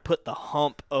like I had put the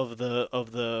hump of the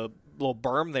little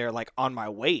berm there like on my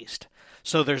waist.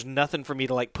 So there's nothing for me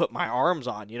to like put my arms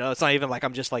on, It's not even like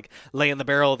I'm just like laying the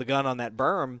barrel of the gun on that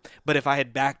berm. But if I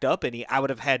had backed up any, I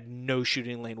would have had no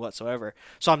shooting lane whatsoever.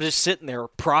 So I'm just sitting there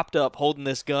propped up, holding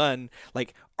this gun,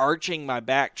 like arching my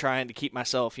back, trying to keep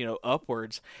myself,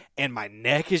 upwards. And my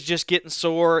neck is just getting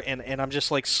sore, and I'm just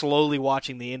like slowly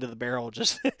watching the end of the barrel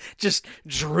just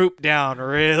droop down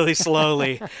really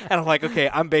slowly. And I'm like, okay,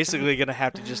 I'm basically gonna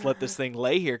have to just let this thing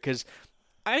lay here because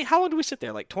how long do we sit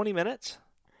there? Like 20 minutes?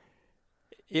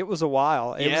 It was a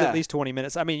while. It was at least 20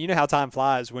 minutes. I mean, you know how time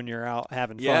flies when you're out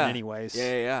having fun anyways.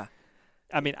 Yeah.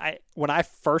 I mean, when I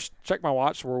first checked my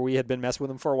watch where we had been messing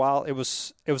with him for a while, it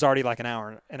was already like an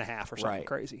hour and a half or something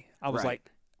crazy. I was like,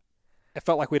 it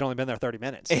felt like we'd only been there 30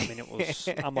 minutes. I mean, it was,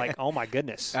 I'm like, oh my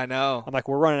goodness. I know. I'm like,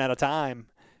 we're running out of time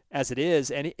as it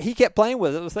is. And he kept playing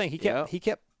with it. The thing. He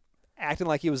kept acting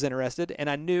like he was interested, and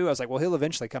I was like, well, he'll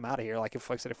eventually come out of here. Like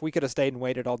I said, if we could have stayed and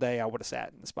waited all day, I would have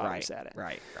sat in the spot we sat at.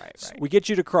 Right. So we get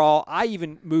you to crawl. I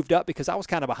even moved up because I was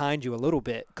kind of behind you a little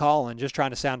bit, calling, just trying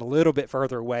to sound a little bit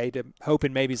further away,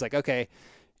 hoping maybe he's like, okay,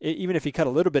 even if he cut a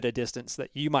little bit of distance,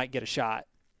 that you might get a shot.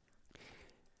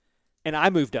 And I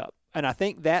moved up, and I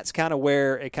think that's kind of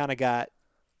where it kind of got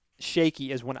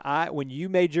shaky. Is when you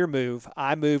made your move,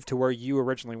 I moved to where you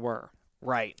originally were.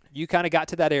 Right. You kind of got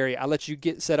to that area. I let you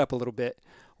get set up a little bit.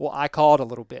 Well, I called a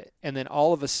little bit. And then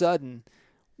all of a sudden,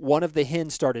 one of the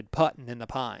hens started putting in the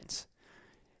pines.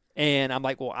 And I'm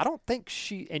like, well, I don't think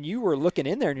and you were looking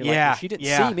in there and you're like, well, she didn't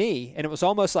see me. And it was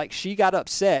almost like she got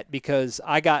upset because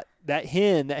I got that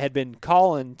hen that had been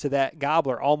calling to that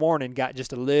gobbler all morning got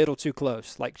just a little too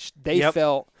close. Like they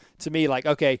felt to me like,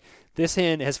 okay, this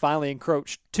hen has finally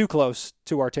encroached too close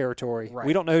to our territory. Right.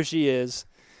 We don't know who she is.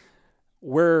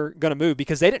 we're going to move,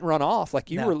 because they didn't run off. Like,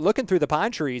 you No. were looking through the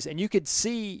pine trees, and you could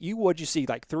see, what'd you see,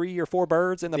 like 3 or 4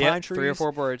 birds in the pine trees? 3 or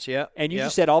 4 birds, yeah. And you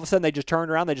just said all of a sudden they just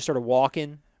turned around, they just started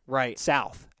walking Right.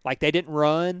 south. Like, they didn't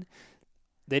run.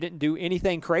 They didn't do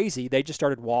anything crazy. They just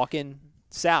started walking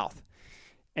south.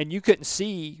 And you couldn't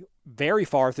see very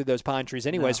far through those pine trees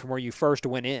anyways from where you first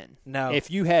went in. No. If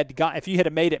you had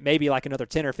made it maybe like another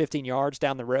 10 or 15 yards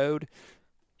down the road,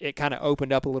 it kind of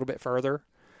opened up a little bit further.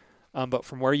 But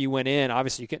from where you went in,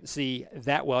 obviously you couldn't see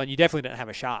that well, and you definitely didn't have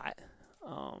a shot.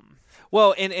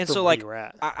 Well, and so, where like, you were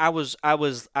at. I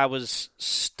was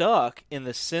stuck in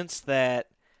the sense that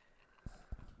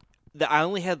I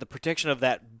only had the protection of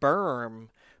that berm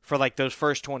for like those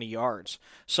first 20 yards.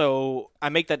 So I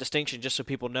make that distinction just so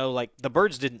people know, like, the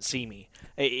birds didn't see me.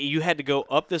 You had to go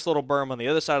up this little berm on the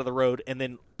other side of the road and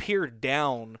then peer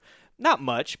down, not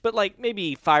much, but like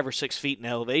maybe 5 or 6 feet in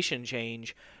elevation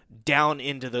change down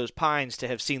into those pines to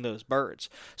have seen those birds.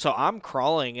 So I'm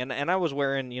crawling, and I was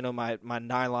wearing, my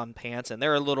nylon pants, and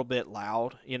they're a little bit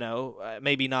loud,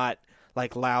 maybe not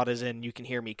like loud as in you can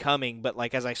hear me coming, but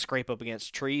like as I scrape up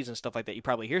against trees and stuff like that, you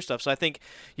probably hear stuff. So I think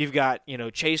you've got,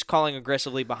 Chase calling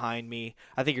aggressively behind me.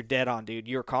 I think you're dead on, dude.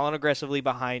 You were calling aggressively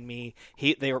behind me.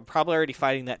 They were probably already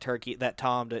fighting that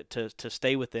tom to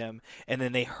stay with them, and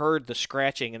then they heard the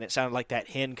scratching, and it sounded like that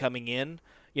hen coming in,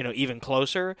 even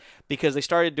closer, because they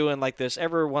started doing like this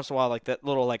every once in a while, like that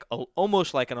little, like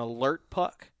almost like an alert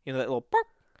puck, that little bark,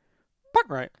 bark.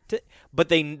 Right. But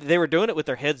they were doing it with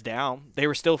their heads down. They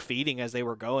were still feeding as they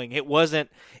were going. It was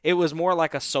more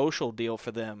like a social deal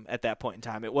for them at that point in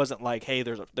time. It wasn't like, hey,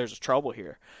 there's a trouble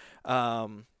here.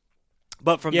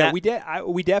 But from that,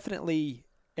 we definitely,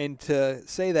 and to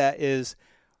say that is,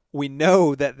 we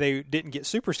know that they didn't get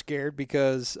super scared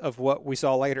because of what we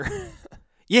saw later.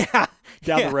 Yeah,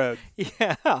 down the road.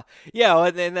 Yeah,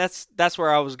 and that's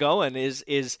where I was going.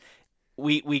 Is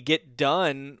we get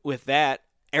done with that,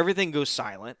 everything goes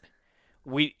silent.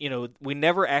 We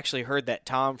never actually heard that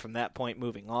tom from that point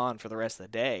moving on for the rest of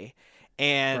the day,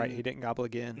 and right, he didn't gobble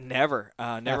again. Never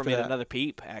made that. Another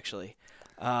peep actually,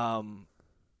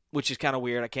 which is kind of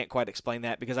weird. I can't quite explain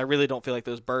that because I really don't feel like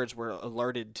those birds were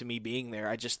alerted to me being there.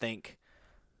 I just think,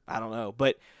 I don't know,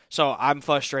 but. So I'm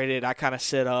frustrated. I kind of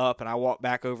sit up and I walk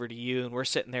back over to you, and we're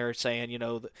sitting there saying,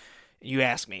 you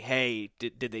ask me, hey,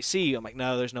 did they see you? I'm like,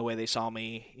 no, there's no way they saw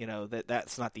me.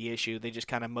 That's not the issue. They just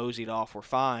kind of moseyed off. We're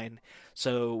fine.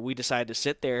 So we decided to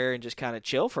sit there and just kind of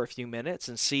chill for a few minutes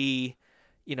and see,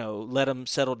 let them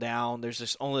settle down. There's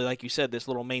this only, like you said, this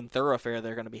little main thoroughfare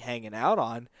they're going to be hanging out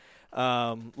on.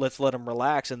 Let's let them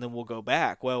relax, and then we'll go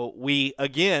back. Well, we,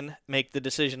 again, make the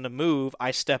decision to move.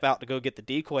 I step out to go get the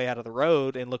decoy out of the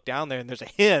road and look down there, and there's a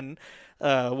hen,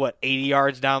 80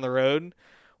 yards down the road,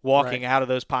 walking out of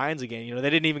those pines again. They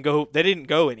didn't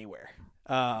go anywhere.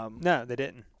 No, they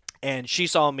didn't. And she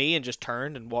saw me and just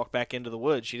turned and walked back into the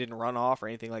woods. She didn't run off or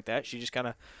anything like that. She just kind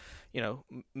of,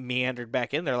 meandered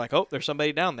back in there like, oh, there's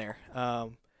somebody down there.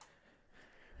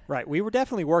 Right. We were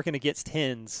definitely working against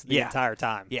hens the entire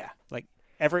time. Yeah. Like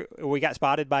we got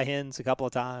spotted by hens a couple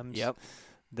of times. Yep.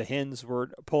 The hens were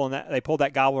they pulled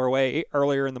that gobbler away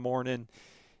earlier in the morning.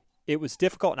 It was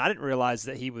difficult, and I didn't realize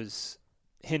that he was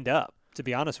henned up, to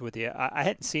be honest with you. I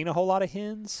hadn't seen a whole lot of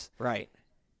hens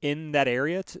in that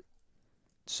area.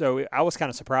 So I was kind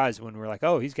of surprised when we were like,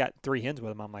 oh, he's got 3 hens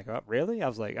with him. I'm like, oh, really? I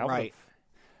was like,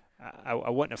 I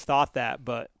wouldn't have thought that,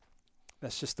 but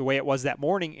that's just the way it was that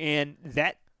morning. And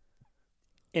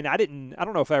I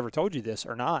don't know if I ever told you this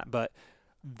or not, but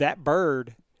that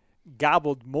bird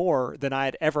gobbled more than I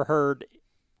had ever heard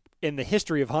in the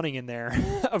history of hunting in there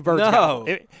of birds. No.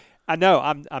 I know.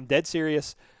 I'm dead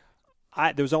serious.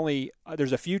 There's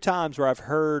a few times where I've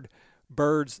heard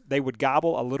birds, they would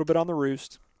gobble a little bit on the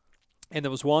roost. And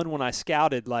there was one when I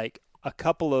scouted like a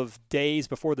couple of days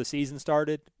before the season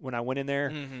started when I went in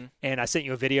there, and I sent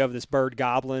you a video of this bird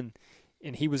gobbling,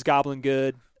 and he was gobbling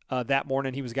good. That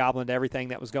morning he was gobbling to everything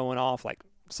that was going off, like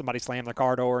somebody slammed their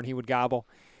car door and he would gobble.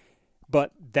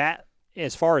 But that,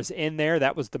 as far as in there,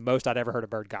 that was the most I'd ever heard a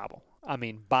bird gobble. I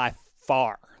mean, by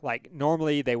far. Like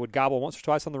normally they would gobble once or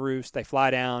twice on the roost, they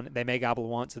fly down, they may gobble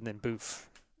once, and then boof,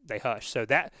 they hush. So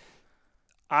that,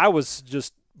 I was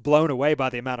just blown away by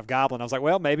the amount of gobbling. I was like,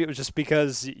 well, maybe it was just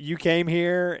because you came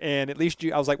here and at least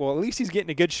I was like, well, at least he's getting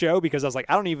a good show, because I was like,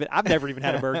 I've never even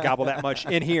had a bird gobble that much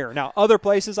in here. Now, other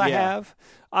places I have,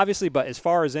 obviously, but as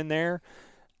far as in there,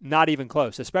 not even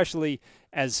close, especially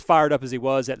as fired up as he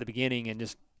was at the beginning and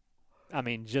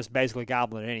just basically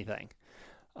gobbling at anything.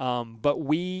 But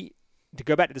to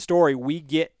go back to the story, we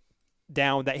get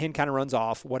down, that hen kind of runs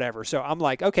off, whatever. So I'm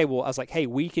like, okay, well, I was like, hey,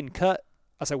 we can cut.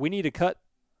 I said, we need to cut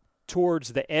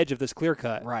towards the edge of this clear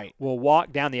cut. Right. We'll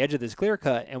walk down the edge of this clear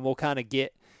cut, and we'll kind of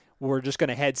we're just going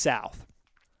to head south.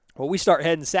 Well, we start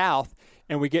heading south,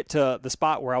 and we get to the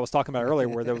spot where I was talking about earlier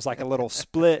where there was like a little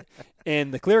split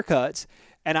in the clear cuts.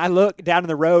 And I look down in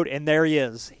the road, and there he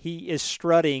is. He is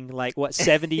strutting like,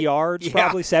 70 yards,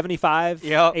 probably 75,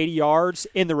 80 yards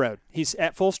in the road. He's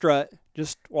at full strut,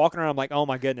 just walking around. I'm like, oh,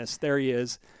 my goodness, there he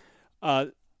is.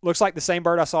 Looks like the same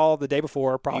bird I saw the day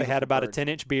before. Probably had about a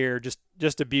 10-inch beard,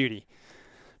 just a beauty.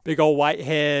 Big old white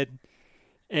head,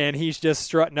 and he's just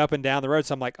strutting up and down the road.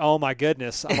 So I'm like, oh, my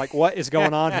goodness. I'm like, what is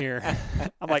going on here?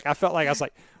 I was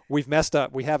like, we've messed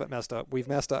up. We haven't messed up. We've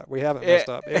messed up. We haven't messed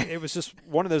up. It was just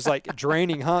one of those like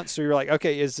draining hunts. So you're like,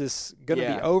 okay, is this going to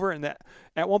be over? And that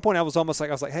at one point I was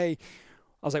like, hey,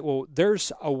 well,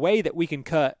 there's a way that we can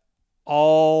cut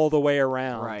all the way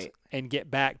around and get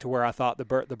back to where I thought the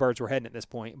birds were heading at this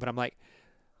point. But I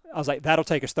was like, that'll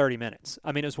take us 30 minutes.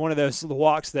 I mean, it was one of those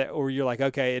walks where you're like,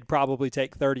 okay, it'd probably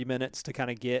take 30 minutes to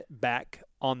kind of get back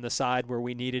on the side where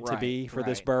we needed to be for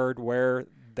this bird, where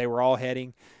they were all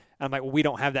heading. I'm like, well, we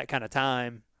don't have that kind of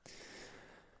time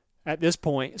at this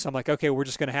point. So I'm like, okay, we're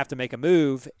just going to have to make a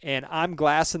move. And I'm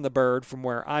glassing the bird from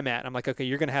where I'm at. And I'm like, okay,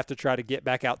 you're going to have to try to get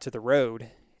back out to the road.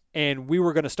 And we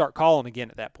were going to start calling again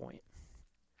at that point.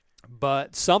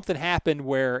 But something happened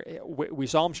where we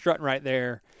saw him strutting right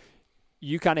there.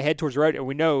 You kind of head towards the road, and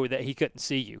we know that he couldn't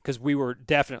see you because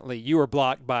you were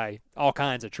blocked by all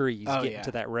kinds of trees getting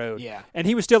to that road. Yeah. And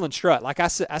he was still in strut. Like I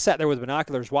sat there with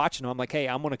binoculars watching him. I'm like, hey,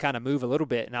 I'm going to kind of move a little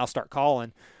bit, and I'll start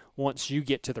calling once you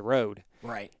get to the road.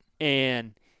 Right.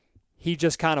 And he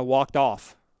just kind of walked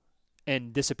off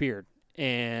and disappeared.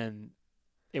 And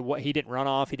he didn't run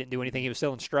off. He didn't do anything. He was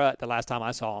still in strut the last time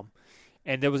I saw him.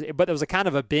 And there was a kind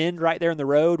of a bend right there in the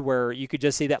road where you could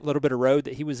just see that little bit of road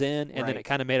that he was in, and then it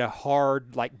kind of made a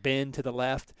hard like bend to the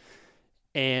left,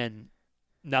 and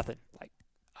nothing. Like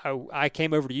I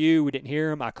came over to you, we didn't hear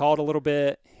him. I called a little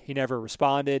bit, he never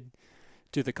responded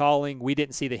to the calling. We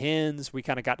didn't see the hens. We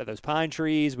kind of got to those pine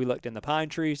trees. We looked in the pine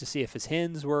trees to see if his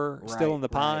hens were still in the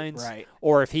pines,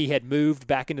 or if he had moved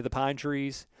back into the pine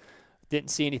trees.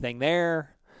 Didn't see anything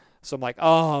there. So I'm like,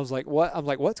 what? I'm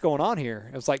like, what's going on here?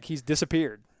 It was like he's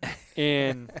disappeared.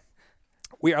 And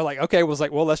we are like, okay,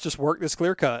 well, let's just work this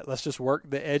clear cut. Let's just work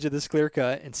the edge of this clear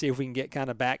cut and see if we can get kind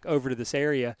of back over to this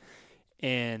area.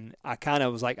 And I kind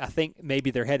of was like, I think maybe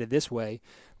they're headed this way.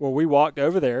 Well, we walked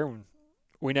over there and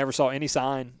we never saw any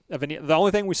sign of any. The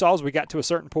only thing we saw is we got to a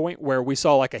certain point where we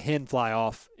saw like a hen fly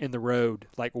off in the road,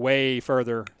 like way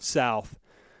further south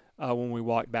when we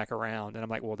walked back around. And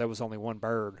I'm like, well, there was only one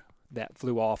bird that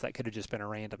flew off. That could have just been a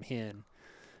random hen,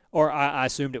 or I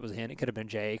assumed it was a hen. It could have been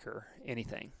Jake or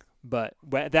anything. But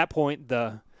at that point,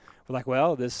 we're like,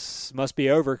 well, this must be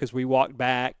over because we walked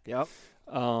back. Yep.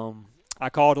 I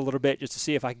called a little bit just to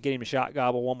see if I could get him to shot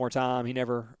gobble one more time. He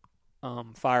never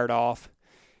fired off.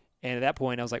 And at that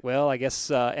point, I was like, well, I guess.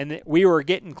 And we were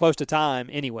getting close to time,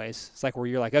 anyways. It's like where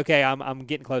you're like, okay, I'm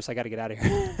getting close. I got to get out of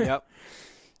here. Yep.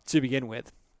 To begin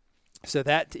with. So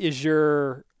that is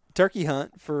your turkey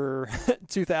hunt for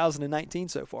 2019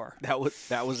 so far. That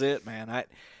was it, man.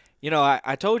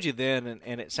 I told you then,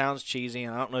 and it sounds cheesy,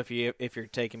 and I don't know if you're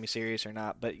taking me serious or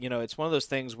not, but it's one of those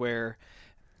things where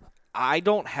I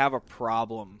don't have a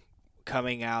problem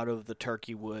coming out of the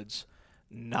turkey woods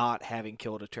not having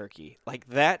killed a turkey. Like,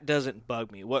 that doesn't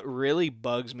bug me. What really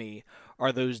bugs me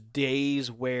are those days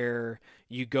where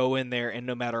you go in there and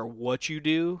no matter what you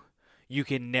do, you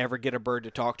can never get a bird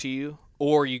to talk to you.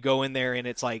 Or you go in there and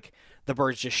it's like the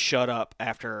birds just shut up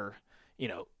after,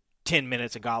 10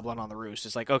 minutes of gobbling on the roost.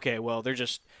 It's like, okay, well,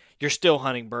 you're still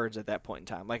hunting birds at that point in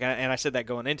time. Like, and I said that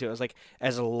going into it. I was like,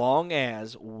 as long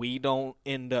as we don't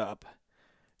end up,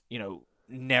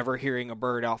 never hearing a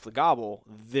bird off the gobble,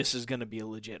 this is going to be a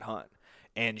legit hunt.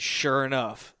 And sure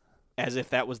enough, as if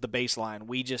that was the baseline,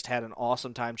 we just had an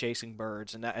awesome time chasing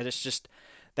birds. And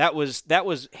that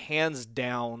was hands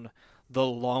down the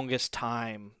longest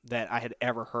time that I had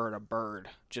ever heard a bird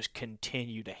just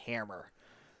continue to hammer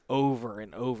over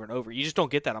and over and over. You just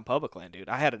don't get that on public land, dude.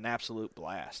 I had an absolute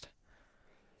blast.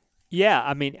 Yeah,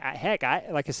 I mean, heck,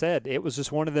 like I said, it was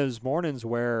just one of those mornings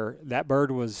where that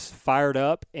bird was fired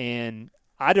up, and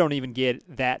I don't even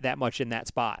get that much in that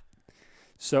spot.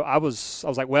 So I was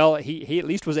like, well, he at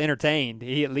least was entertained.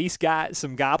 He at least got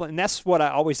some gobbling, and that's what I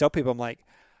always tell people. I'm like,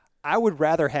 I would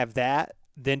rather have that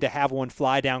than to have one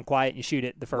fly down quiet and you shoot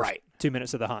it the first 2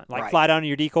 minutes of the hunt. Like, fly down on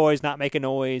your decoys, not make a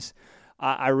noise.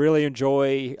 I really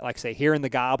enjoy, like I say, hearing the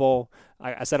gobble.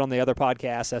 I said on the other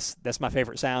podcast, that's my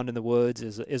favorite sound in the woods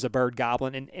is a bird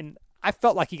gobbling. And I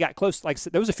felt like he got close. Like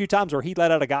there was a few times where he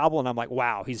let out a gobble, and I'm like,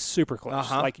 wow, he's super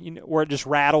close. Like where it just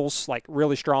rattles like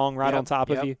really strong right on top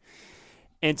of you.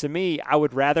 And to me, I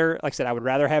would rather, like I said, I would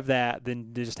rather have that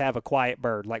than to just have a quiet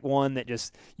bird, like one that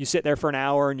just you sit there for an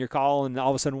hour and you're calling, and all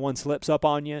of a sudden one slips up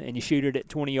on you and you shoot it at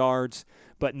 20 yards,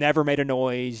 but never made a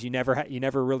noise. You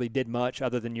never really did much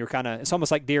other than you're kind of. It's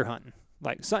almost like deer hunting.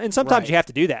 Like, and sometimes you have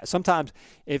to do that. Sometimes,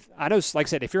 if I know, like I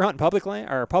said, if you're hunting public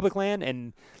land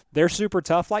and they're super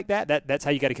tough like that's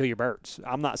how you got to kill your birds.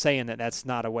 I'm not saying that that's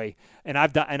not a way. And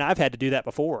I've had to do that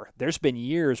before. There's been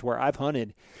years where I've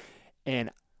hunted, and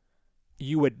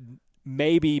you would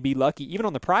maybe be lucky, even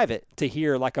on the private, to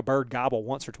hear like a bird gobble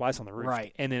once or twice on the roof.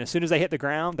 Right. And then as soon as they hit the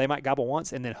ground, they might gobble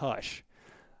once and then hush.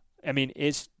 I mean,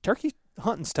 turkey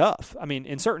hunting's tough. I mean,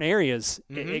 in certain areas,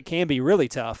 it can be really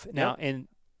tough. Now, in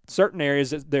certain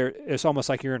areas, it's almost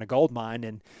like you're in a gold mine,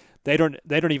 and they don't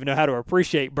even know how to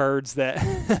appreciate birds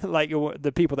that like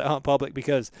the people that hunt public,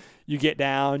 because you get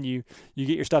down, you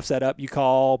get your stuff set up, you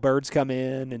call, birds come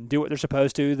in and do what they're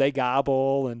supposed to, they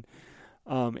gobble, and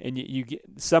you get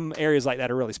some areas like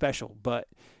that are really special. But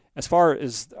as far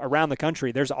as around the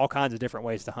country, there's all kinds of different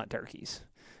ways to hunt turkeys.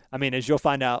 I mean, as you'll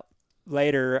find out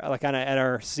later, like kind of at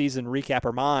our season recap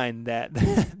or mine, that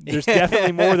there's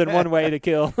definitely more than one way to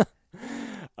kill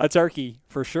a turkey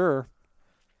for sure.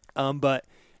 But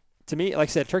to me, like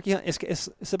I said, turkey hunt,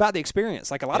 it's about the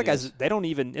experience. Like a lot of guys, they don't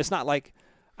even. It's not like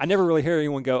I never really hear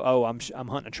anyone go, "Oh, I'm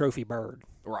hunting a trophy bird."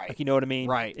 Right. Like, you know what I mean?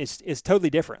 Right. It's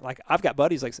totally different. Like I've got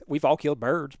buddies, like we've all killed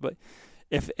birds, but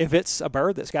if it's a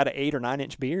bird that's got an 8 or 9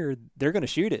 inch beard, they're going to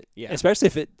shoot it. Yeah.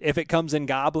 Especially if it comes in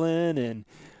gobbling and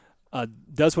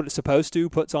does what it's supposed to,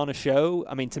 puts on a show.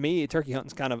 I mean, to me, turkey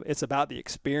hunting's it's about the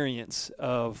experience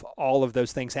of all of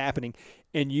those things happening,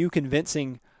 and you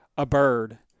convincing a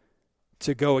bird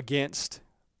to go against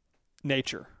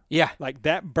nature. Yeah. Like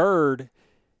that bird,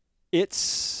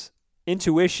 its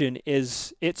intuition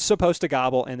is it's supposed to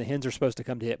gobble and the hens are supposed to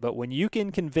come to hit. But when you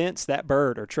can convince that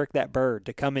bird or trick that bird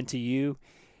to come into you,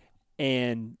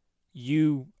 and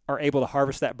you are able to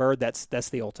harvest that bird, that's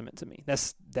the ultimate to me.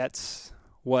 That's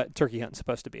what turkey hunting's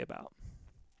supposed to be about.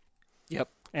 Yep.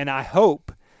 And I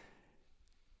hope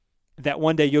that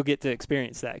one day you'll get to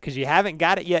experience that, because you haven't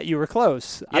got it yet. You were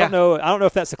close. Yeah. I don't know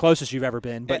if that's the closest you've ever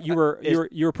been, but you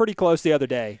were pretty close the other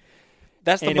day.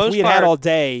 That's the and most if we had all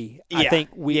day, I think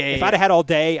if I'd have had all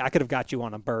day, I could have got you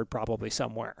on a bird probably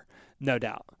somewhere, no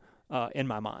doubt, in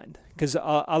my mind. Because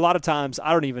a lot of times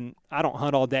I don't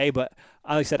hunt all day, but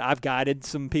like I said, I've guided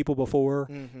some people before,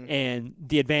 and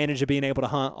the advantage of being able to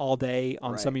hunt all day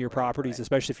on some of your properties,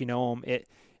 especially if you know them,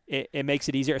 it makes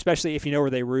it easier, especially if you know where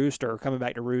they roost or coming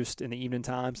back to roost in the evening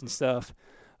times and stuff.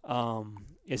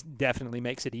 It definitely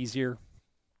makes it easier.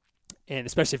 And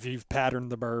especially if you've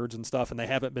patterned the birds and stuff and they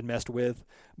haven't been messed with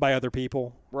by other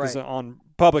people. Because on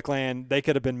public land, they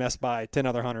could have been messed by 10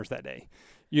 other hunters that day.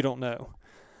 You don't know.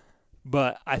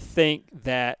 But I think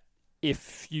that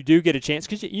if you do get a chance,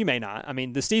 because you may not. I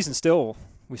mean, the season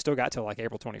we still got till like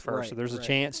April 21st. So there's a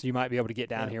chance you might be able to get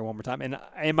down here one more time. And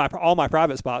all my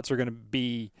private spots are going to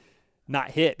be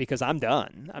not hit because I'm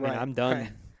done. I mean, I'm done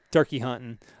turkey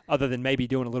hunting, other than maybe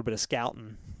doing a little bit of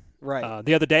scouting. Right.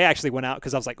 The other day I actually went out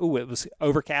because I was like, ooh, it was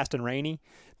overcast and rainy.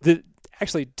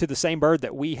 Actually, to the same bird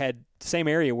that we had, same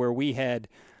area where we had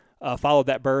followed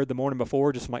that bird the morning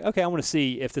before, just I'm like, okay, I want to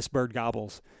see if this bird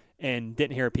gobbles, and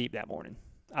didn't hear a peep that morning.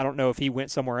 I don't know if he went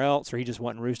somewhere else or he just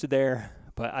wasn't roosted there,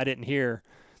 but I didn't hear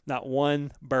not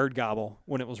one bird gobble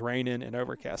when it was raining and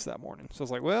overcast that morning. So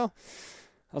I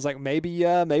was like, maybe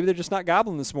they're just not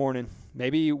gobbling this morning.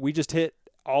 Maybe we just hit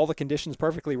all the conditions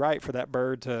perfectly right for that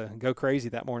bird to go crazy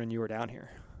that morning you were down here.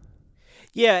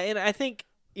 Yeah, and I think,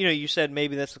 you said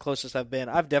maybe that's the closest I've been.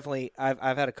 I've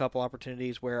had a couple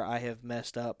opportunities where I have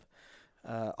messed up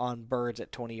on birds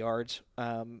at 20 yards.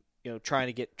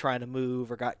 Trying to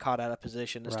move or got caught out of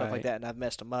position and stuff like that, and I've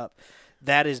messed them up.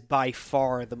 That is by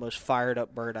far the most fired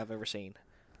up bird I've ever seen.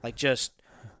 Like just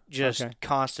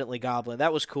constantly gobbling.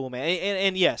 That was cool, man.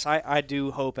 And yes, I do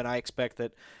hope and I expect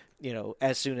that,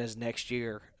 as soon as next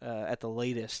year, at the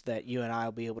latest, that you and I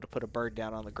will be able to put a bird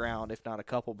down on the ground, if not a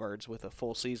couple birds, with a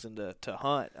full season to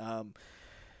hunt.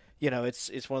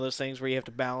 It's one of those things where you have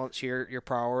to balance your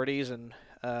priorities, and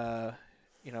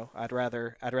I'd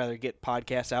rather get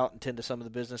podcasts out and tend to some of the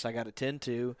business I got to tend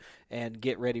to, and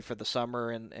get ready for the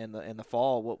summer and the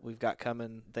fall, what we've got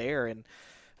coming there. And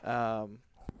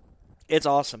it's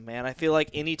awesome, man. I feel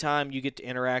like anytime you get to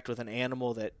interact with an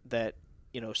animal that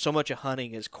so much of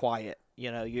hunting is quiet.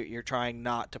 You're trying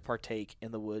not to partake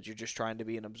in the woods. You're just trying to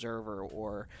be an observer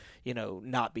or,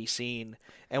 not be seen.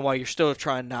 And while you're still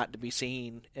trying not to be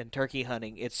seen in turkey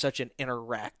hunting, it's such an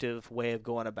interactive way of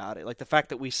going about it. Like the fact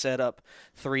that we set up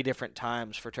 3 different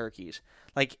times for turkeys,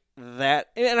 like that.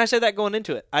 And I said that going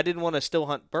into it. I didn't want to still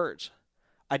hunt birds.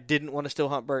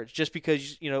 Just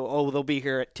because, they'll be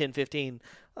here at 10:15.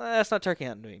 That's not turkey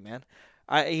hunting to me, man.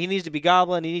 He needs to be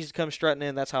gobbling. He needs to come strutting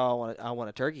in. That's how I want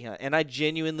a turkey hunt. And I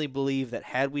genuinely believe that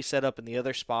had we set up in the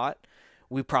other spot,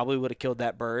 we probably would have killed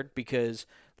that bird because,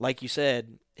 like you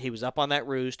said, he was up on that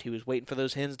roost. He was waiting for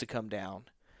those hens to come down.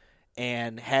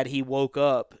 And had he woke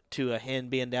up to a hen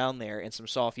being down there and some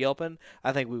soft yelping,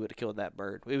 I think we would have killed that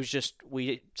bird. It was just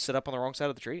we set up on the wrong side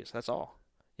of the trees. That's all,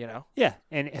 Yeah,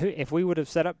 and if we would have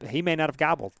set up, he may not have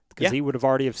gobbled because he would have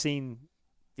already have seen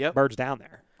birds down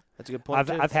there. That's a good point.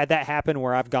 I've had that happen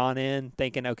where I've gone in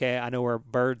thinking, okay, I know where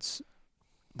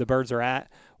the birds are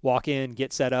at. Walk in,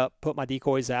 get set up, put my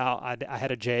decoys out. I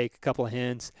had a jake, a couple of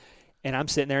hens, and I'm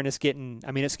sitting there and it's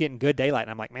getting good daylight.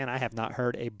 And I'm like, man, I have not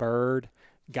heard a bird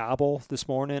gobble this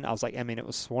morning. I was like, it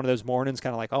was one of those mornings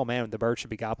kind of like, oh man, the bird should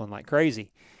be gobbling like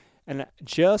crazy. And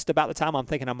just about the time I'm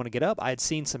thinking I'm going to get up, I had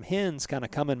seen some hens kind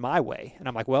of coming my way. And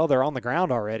I'm like, well, they're on the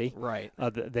ground already. Right.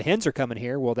 The hens are coming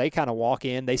here. Well, they kind of walk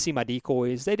in. They see my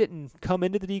decoys. They didn't come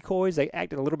into the decoys. They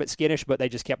acted a little bit skittish, but they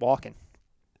just kept walking.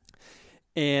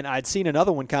 And I'd seen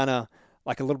another one kind of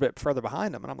like a little bit further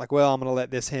behind them. And I'm like, well, I'm going to let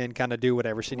this hen kind of do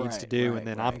whatever she needs to do, and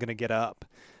then I'm going to get up.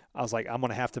 I was like, I'm going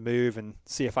to have to move and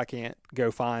see if I can't go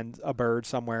find a bird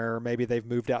somewhere. Or maybe they've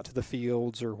moved out to the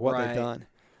fields or what they've done.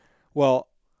 Well,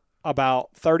 about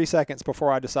 30 seconds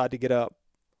before I decide to get up,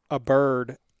 a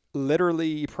bird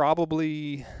literally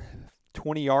probably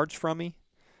 20 yards from me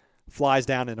flies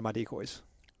down into my decoys.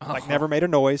 Like never made a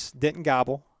noise, didn't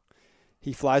gobble.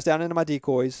 He flies down into my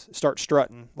decoys, starts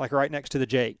strutting, like right next to the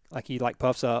jake. Like he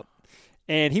puffs up.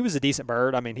 And he was a decent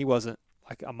bird. He wasn't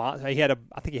like a monster. I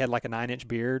think he had like a 9-inch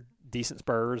beard, decent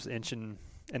spurs,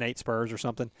 1.8 spurs or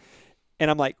something.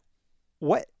 And I'm like,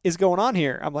 what is going on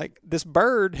here? I'm like, this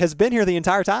bird has been here the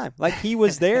entire time. Like he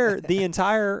was there the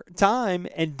entire time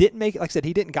and didn't make it. Like I said,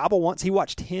 he didn't gobble once. He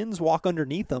watched hens walk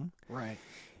underneath him. Right.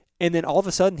 And then all of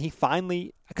a sudden he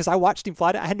finally, because I watched him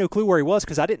fly down, I had no clue where he was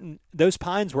because those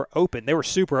pines were open. They were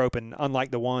super open,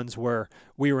 unlike the ones where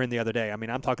we were in the other day.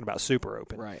 I'm talking about super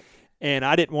open. Right. And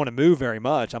I didn't want to move very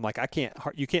much. I'm like, you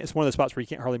can't, it's one of those spots where you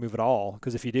can't hardly move at all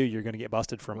because if you do, you're going to get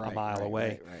busted from a mile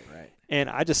away. Right. And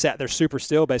I just sat there super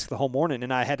still basically the whole morning,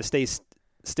 and I had to stay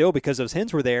still because those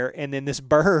hens were there, and then this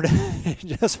bird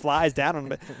just flies down on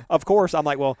me. Of course, I'm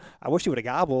like, well, I wish he would have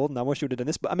gobbled, and I wish he would have done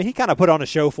this. But, he kind of put on a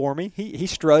show for me. He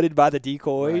strutted by the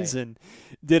decoys and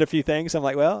did a few things. I'm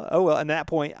like, well, oh, well. And at that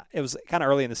point, it was kind of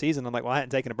early in the season. I'm like, well, I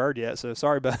hadn't taken a bird yet, so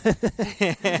sorry, but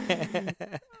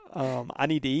I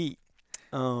need to eat.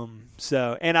 And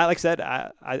like I said,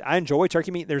 I enjoy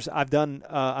turkey meat. I've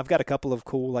got a couple of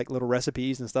cool like little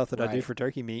recipes and stuff that I do for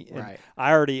turkey meat. And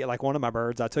I already, like one of my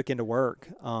birds I took into work,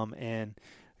 and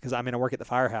because I work at the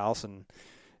firehouse and,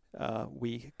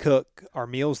 we cook our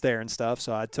meals there and stuff.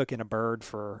 So I took in a bird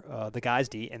for, the guys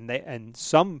to eat,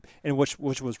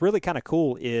 which was really kind of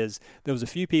cool is there was a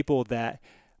few people that,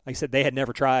 like I said, they had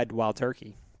never tried wild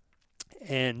turkey.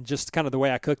 And just kind of the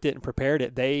way I cooked it and prepared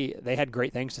it, they had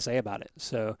great things to say about it.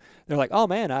 So they're like, oh,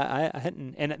 man, I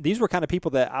hadn't – and these were kind of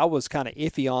people that I was kind of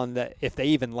iffy on that if they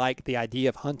even liked the idea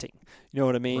of hunting. You know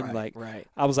what I mean? Right.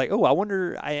 I was like, oh, I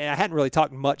wonder – I hadn't really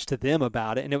talked much to them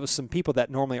about it. And it was some people that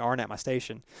normally aren't at my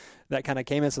station that kind of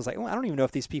came in. So I was like, well, I don't even know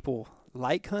if these people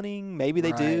like hunting. Maybe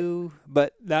they do.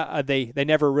 But they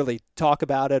never really talk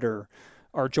about it or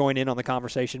join in on the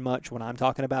conversation much when I'm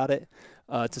talking about it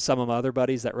to some of my other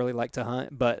buddies that really like to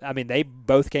hunt. But, they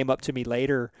both came up to me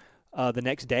later the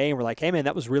next day and were like, hey, man,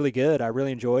 that was really good. I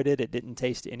really enjoyed it. It didn't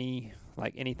taste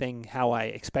anything how I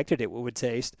expected it would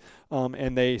taste.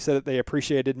 And they said that they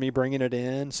appreciated me bringing it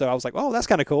in. So I was like, oh, that's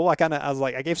kind of cool.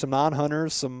 I gave some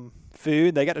non-hunters some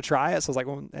food. They got to try it. So I was like,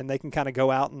 well, and they can kind of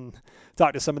go out and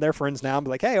talk to some of their friends now and be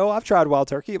like, hey, I've tried wild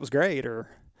turkey. It was great. Or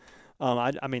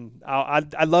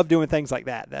I love doing things like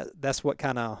that. That's what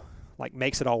kind of like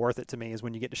makes it all worth it to me is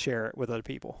when you get to share it with other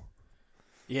people.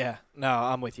 Yeah, no,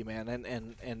 I'm with you, man.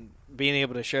 And being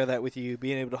able to share that with you,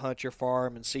 being able to hunt your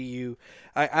farm and see you,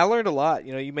 I learned a lot.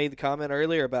 You made the comment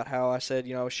earlier about how I said,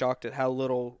 I was shocked at how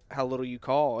little you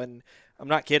call, and I'm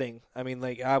not kidding.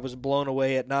 I was blown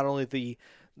away at not only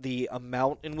the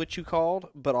amount in which you called,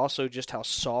 but also just how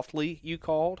softly you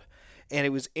called. And it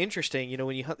was interesting,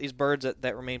 when you hunt these birds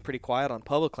that remain pretty quiet on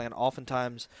public land,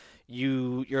 oftentimes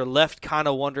you're left kind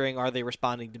of wondering, are they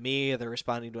responding to me? Are they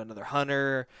responding to another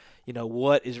hunter?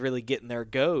 What is really getting their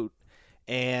goat?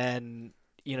 And,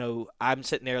 I'm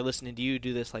sitting there listening to you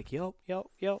do this like, yelp,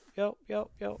 yelp, yelp, yelp,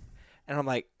 yelp, yelp. And I'm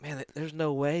like, man, there's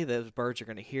no way that bird's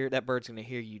going to hear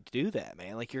you do that,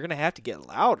 man. Like, you're going to have to get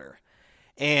louder.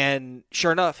 And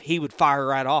sure enough, he would fire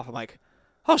right off. I'm like,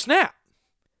 oh, snap.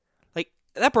 Like,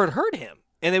 that bird heard him.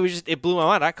 And it blew my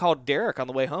mind. I called Derek on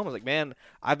the way home. I was like, man,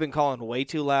 I've been calling way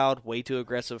too loud, way too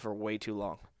aggressive for way too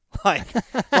long. I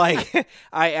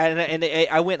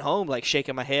went home like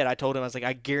shaking my head. I told him, I was like,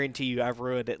 I guarantee you I've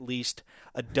ruined at least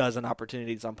a dozen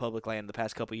opportunities on public land the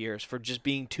past couple of years for just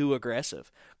being too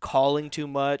aggressive, calling too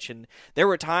much. And there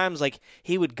were times like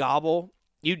he would gobble,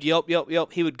 you'd yelp, yelp,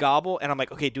 yelp, he would gobble, and I'm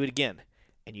like, okay, do it again.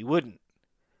 And you wouldn't.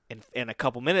 And a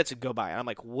couple minutes would go by, and I'm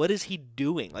like, what is he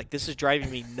doing? Like, this is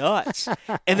driving me nuts.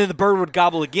 And then the bird would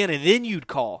gobble again, and then you'd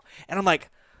call. And I'm like,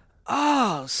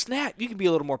 oh, snap, you can be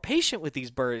a little more patient with these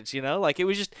birds, Like, it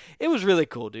was really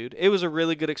cool, dude. It was a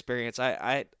really good experience.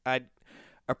 I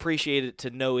appreciate it to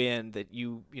no end that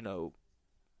you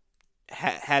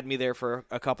had me there for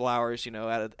a couple hours,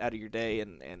 out of your day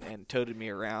and toted me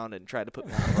around and tried to put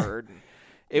me on a bird. And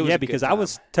it was because I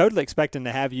was totally expecting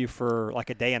to have you for like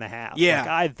a day and a half. Yeah. Like,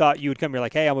 I thought you would come here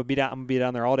like, hey, I'm gonna be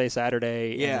down there all day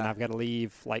Saturday, yeah. and then I've got to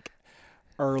leave like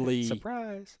early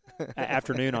surprise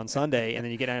afternoon on Sunday, and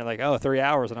then you get down there like, 3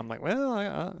 hours, and I'm like,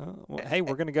 hey,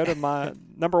 we're gonna go to my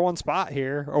number one spot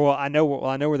here, or I know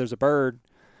where there's a bird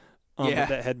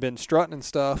that had been strutting and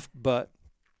stuff, but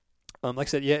like I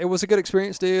said, it was a good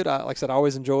experience, dude. Like I said, I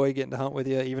always enjoy getting to hunt with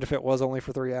you, even if it was only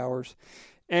for 3 hours.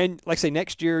 And like I say,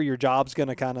 next year your job's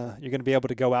gonna you're gonna be able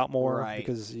to go out more,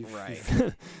 because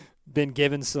you've been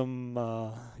given some.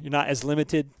 You're not as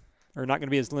limited, or not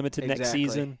gonna be as limited next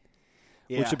season,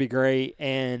 which would be great.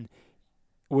 And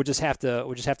we'll just have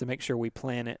to make sure we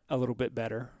plan it a little bit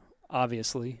better.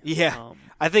 Obviously,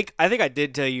 I think I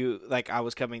did tell you like I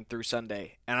was coming through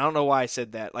Sunday, and I don't know why I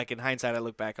said that. Like in hindsight, I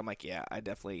look back, I'm like, I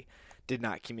definitely did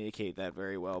not communicate that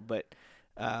very well, but.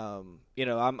 I'm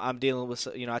dealing with,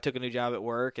 I took a new job at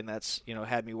work, and that's,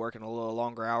 had me working a little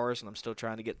longer hours, and I'm still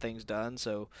trying to get things done.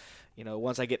 So,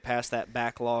 once I get past that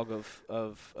backlog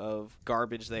of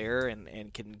garbage there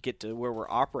and can get to where we're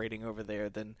operating over there,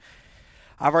 then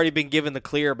I've already been given the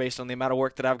clear based on the amount of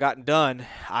work that I've gotten done.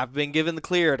 I've been given the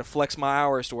clear to flex my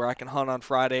hours to where I can hunt on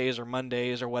Fridays or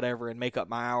Mondays or whatever and make up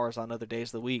my hours on other days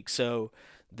of the week. So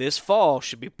this fall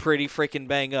should be pretty freaking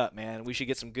bang up, man. We should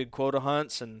get some good quota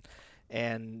hunts, and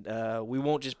we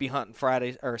won't just be hunting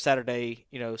Friday or Saturday,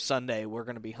 Sunday. We're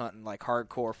going to be hunting like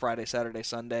hardcore Friday, Saturday,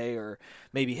 Sunday, or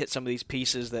maybe hit some of these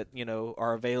pieces that,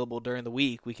 are available during the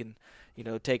week. We can,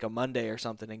 take a Monday or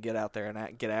something and get out there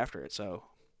and get after it. So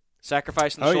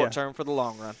sacrificing the short term for the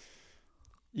long run.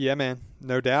 Yeah, man,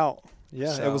 no doubt.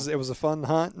 Yeah, So- it was a fun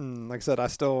hunt, and like I said, I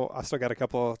still got a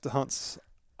couple of hunts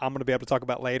I'm going to be able to talk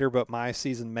about later, but my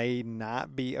season may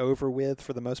not be over with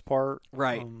for the most part.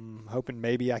 Right. Hoping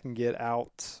maybe I can get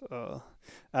out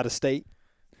of state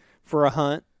for a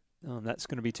hunt. That's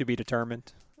going to be to be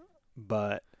determined.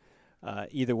 But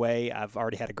either way, I've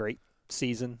already had a great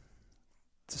season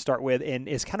to start with. And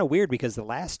it's kind of weird because the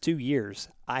last 2 years,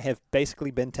 I have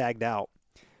basically been tagged out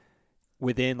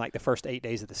within like the first 8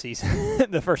 days of the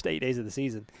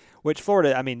season. Which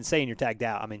Florida, I mean, saying you're tagged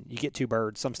out, I mean, you get 2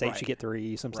 birds. Some states you get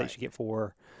 3, some states you get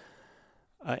 4.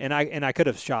 And I could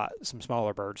have shot some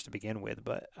smaller birds to begin with,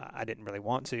 but I didn't really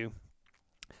want to.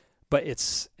 But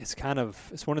it's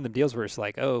one of the deals where it's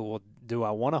like, oh, well, do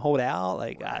I want to hold out?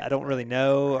 Like, I don't really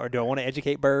know. Or do I want to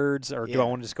educate birds? Or do I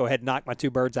want to just go ahead and knock my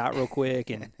 2 birds out real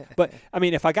quick? But, I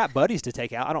mean, if I got buddies to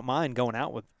take out, I don't mind going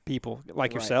out with people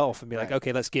like yourself and be like,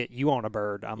 okay, let's get you on a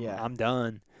bird. I'm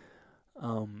done.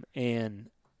 And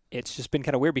it's just been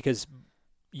kind of weird because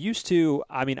I used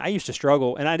to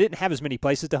struggle, and I didn't have as many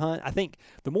places to hunt. I think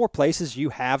the more places you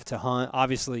have to hunt,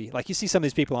 obviously, like you see some of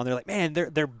these people on there, like, man,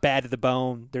 they're bad to the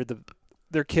bone.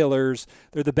 They're killers.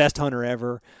 They're the best hunter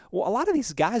ever. Well, a lot of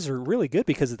these guys are really good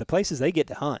because of the places they get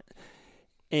to hunt.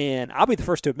 And I'll be the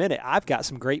first to admit it. I've got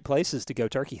some great places to go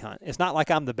turkey hunt. It's not like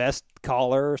I'm the best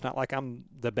caller. It's not like I'm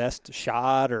the best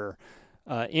shot or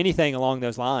anything along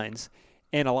those lines.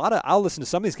 And I'll listen to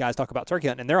some of these guys talk about turkey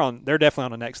hunting, and they're definitely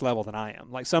on the next level than I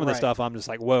am. Like some of the stuff, I'm just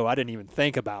like, whoa, I didn't even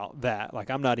think about that. Like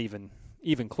I'm not even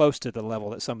close to the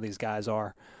level that some of these guys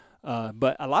are.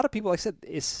 But a lot of people, like I said,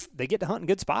 they get to hunt in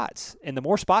good spots, and the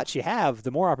more spots you have,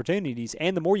 the more opportunities,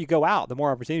 and the more you go out, the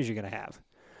more opportunities you're going to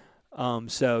have.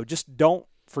 So just don't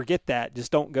forget that.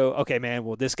 Just don't go, okay, man,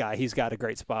 well, this guy, he's got a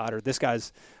great spot, or this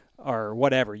guy's or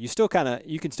whatever, you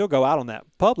can still go out on that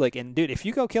public. And dude, if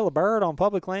you go kill a bird on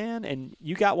public land and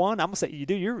you got one, I'm gonna say,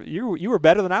 you were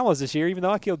better than I was this year, even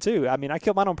though I killed 2. I mean, I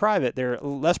killed mine on private. They're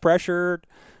less pressured,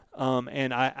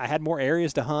 and I had more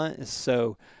areas to hunt.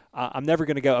 So I'm never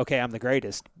gonna go, okay, I'm the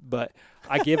greatest, but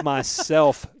I give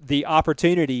myself the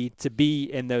opportunity to be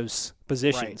in those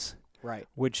positions, right,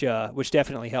 which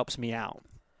definitely helps me out.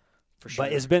 for sure.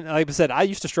 But it's been, like I said, I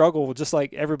used to struggle just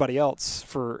like everybody else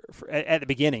for at the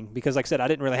beginning, because like I said, I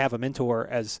didn't really have a mentor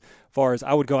as far as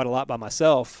I would go out a lot by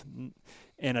myself,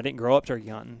 and I didn't grow up turkey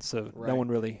hunting, so no one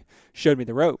really showed me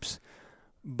the ropes.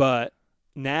 But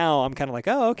now I'm kind of like,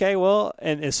 oh, okay, well,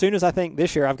 and as soon as I think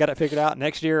this year I've got it figured out,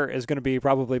 next year is going to be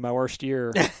probably my worst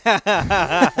year.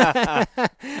 I'll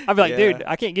be like, dude,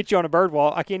 I can't get you on a bird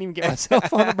wall. I can't even get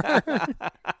myself on a bird.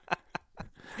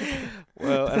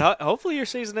 Well, and hopefully your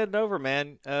season isn't over,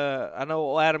 man. I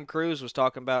know Adam Cruz was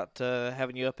talking about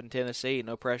having you up in Tennessee.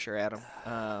 No pressure, Adam.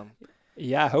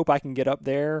 Yeah, I hope I can get up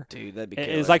there. Dude, that'd be killer.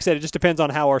 Killer. It's like I said, it just depends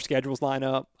on how our schedules line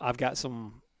up. I've got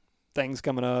some things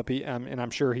coming up, and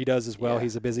I'm sure he does as well.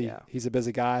 Yeah, he's a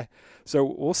busy guy. So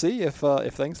we'll see if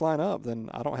things line up. Then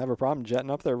I don't have a problem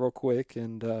jetting up there real quick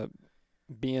and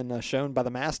being shown by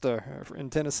the master in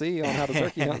Tennessee on how to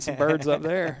turkey hunt some birds up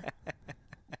there.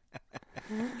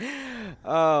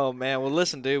 Oh man, well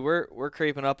listen, dude, we're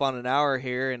creeping up on an hour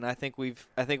here, and I think we've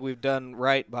done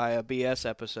right by a BS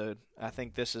episode. I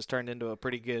think this has turned into a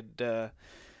pretty good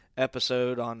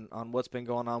episode on what's been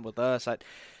going on with us.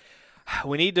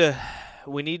 We need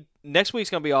next week's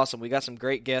gonna be awesome. We got some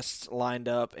great guests lined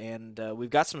up, and we've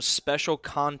got some special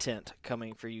content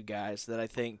coming for you guys that I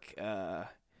think. Am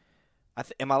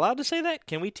I allowed to say that?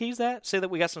 Can we tease that? Say that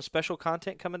we got some special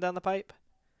content coming down the pipe?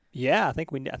 Yeah, I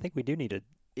think we do need to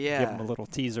give them a little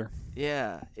teaser.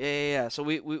 Yeah. So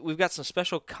we've got some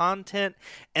special content,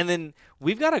 and then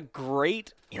we've got a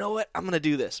great. You know what? I'm gonna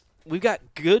do this. We've got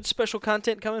good special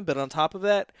content coming, but on top of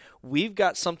that, we've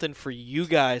got something for you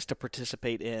guys to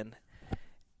participate in,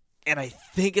 and I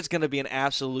think it's gonna be an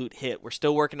absolute hit. We're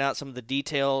still working out some of the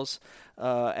details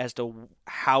as to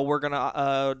how we're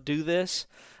gonna do this,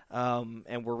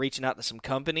 and we're reaching out to some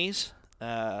companies.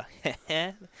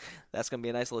 That's going to be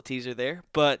a nice little teaser there.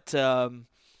 But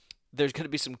there's going to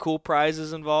be some cool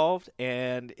prizes involved,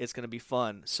 and it's going to be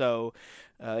fun. So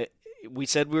we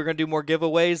said we were going to do more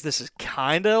giveaways. This is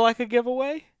kind of like a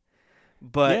giveaway,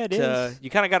 but yeah, it is.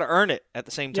 You kind of got to earn it at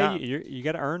the same time. Yeah, you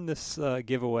got to earn this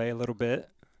giveaway a little bit.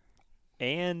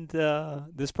 And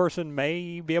this person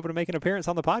may be able to make an appearance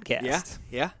on the podcast.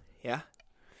 Yeah.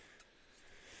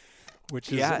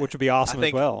 Which would be awesome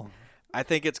as well. I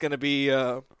think it's going to be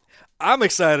I'm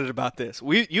excited about this.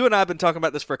 You and I have been talking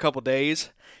about this for a couple days,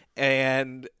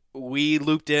 and we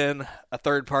looped in a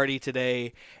third party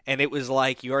today, and it was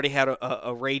like you already had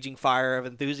a raging fire of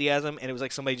enthusiasm, and it was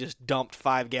like somebody just dumped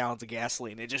 5 gallons of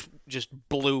gasoline. It just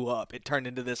blew up. It turned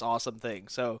into this awesome thing.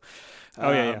 So,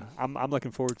 yeah. I'm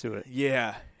looking forward to it.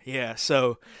 Yeah.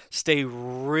 So stay pay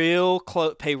real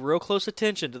close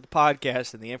attention to the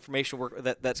podcast and the information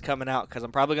that's coming out, because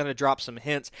I'm probably going to drop some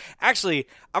hints. Actually,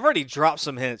 I've already dropped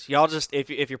some hints. Y'all just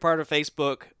if you're part of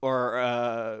Facebook,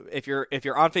 or if you're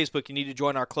on Facebook, you need to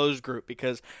join our closed group,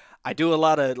 because I do a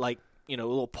lot of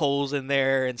little polls in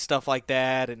there and stuff like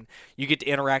that, and you get to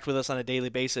interact with us on a daily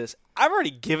basis. I've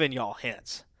already given y'all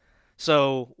hints,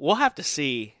 so we'll have to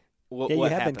see. You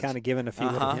have been kind of giving a few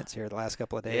little hints here the last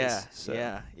couple of days.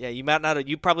 Yeah. You might not.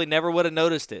 You probably never would have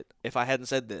noticed it if I hadn't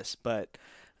said this, but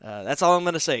that's all I'm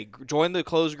going to say. Join the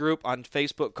closed group on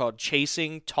Facebook called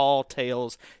Chasing Tall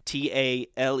Tales,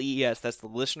 TALES. That's the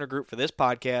listener group for this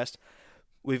podcast.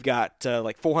 We've got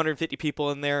like 450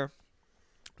 people in there.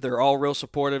 They're all real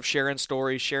supportive, sharing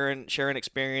stories, sharing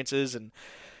experiences, and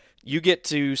you get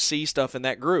to see stuff in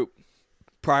that group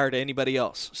prior to anybody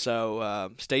else.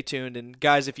 So stay tuned. And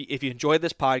guys, if you enjoyed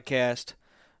this podcast,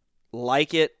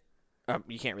 like it.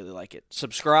 You can't really like it.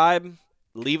 Subscribe.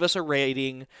 Leave us a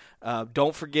rating.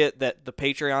 Don't forget that the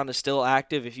Patreon is still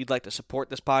active. If you'd like to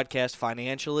support this podcast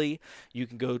financially, you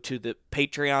can go to the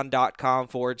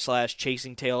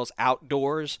patreon.com/Chasing Tales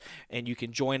Outdoors, and you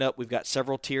can join up. We've got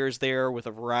several tiers there with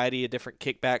a variety of different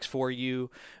kickbacks for you.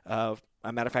 As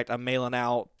a matter of fact, I'm mailing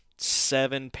out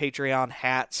 7 Patreon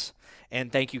hats and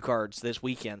thank you cards this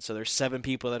weekend. So there's 7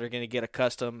 people that are going to get a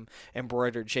custom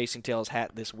embroidered Chasing Tales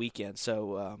hat this weekend.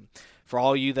 So for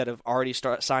all you that have already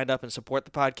signed up and support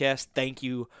the podcast, thank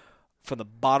you from the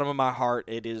bottom of my heart.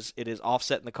 It is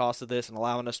offsetting the cost of this and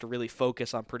allowing us to really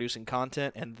focus on producing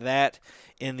content, and that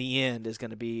in the end is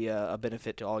going to be a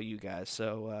benefit to all you guys.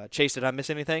 So Chase, did I miss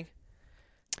anything?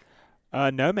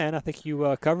 No, man. I think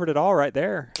you covered it all right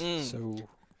there. So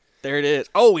there it is.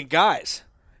 Oh, and guys,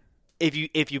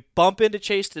 if you bump into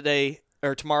Chase today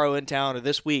or tomorrow in town or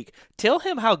this week, tell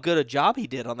him how good a job he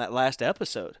did on that last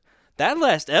episode. That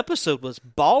last episode was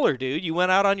baller, dude. You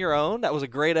went out on your own. That was a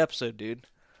great episode, dude.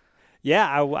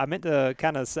 Yeah, I meant to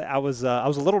kind of say I was a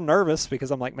little nervous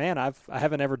because I'm like, man, I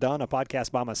haven't ever done a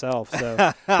podcast by myself.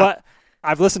 So, but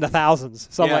I've listened to thousands,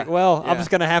 so I'm like, well, I'm just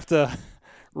gonna have to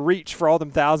reach for all them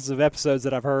thousands of episodes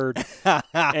that I've heard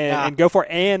and go for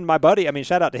it. And my buddy, I mean,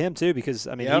 shout out to him too, because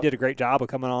I mean he did a great job of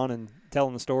coming on and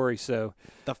telling the story. So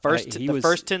the first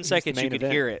 10 seconds you could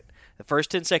hear it. The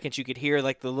first 10 seconds you could hear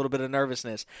like the little bit of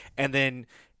nervousness, and then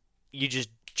you just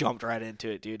jumped right into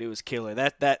it, dude. It was killer.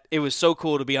 That it was so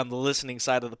cool to be on the listening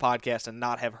side of the podcast and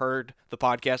not have heard the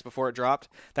podcast before it dropped.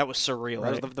 That was surreal.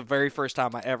 Right. That was the very first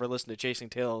time I ever listened to Chasing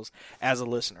Tales as a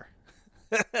listener.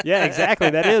 Yeah, exactly.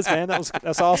 That is, man.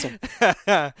 That's awesome.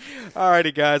 All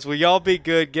righty, guys. Well, y'all be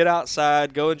good. Get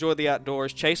outside. Go enjoy the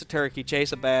outdoors. Chase a turkey.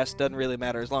 Chase a bass. Doesn't really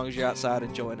matter as long as you're outside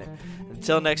enjoying it.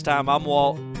 Until next time, I'm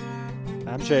Walt.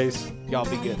 I'm Chase. Y'all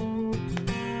be good.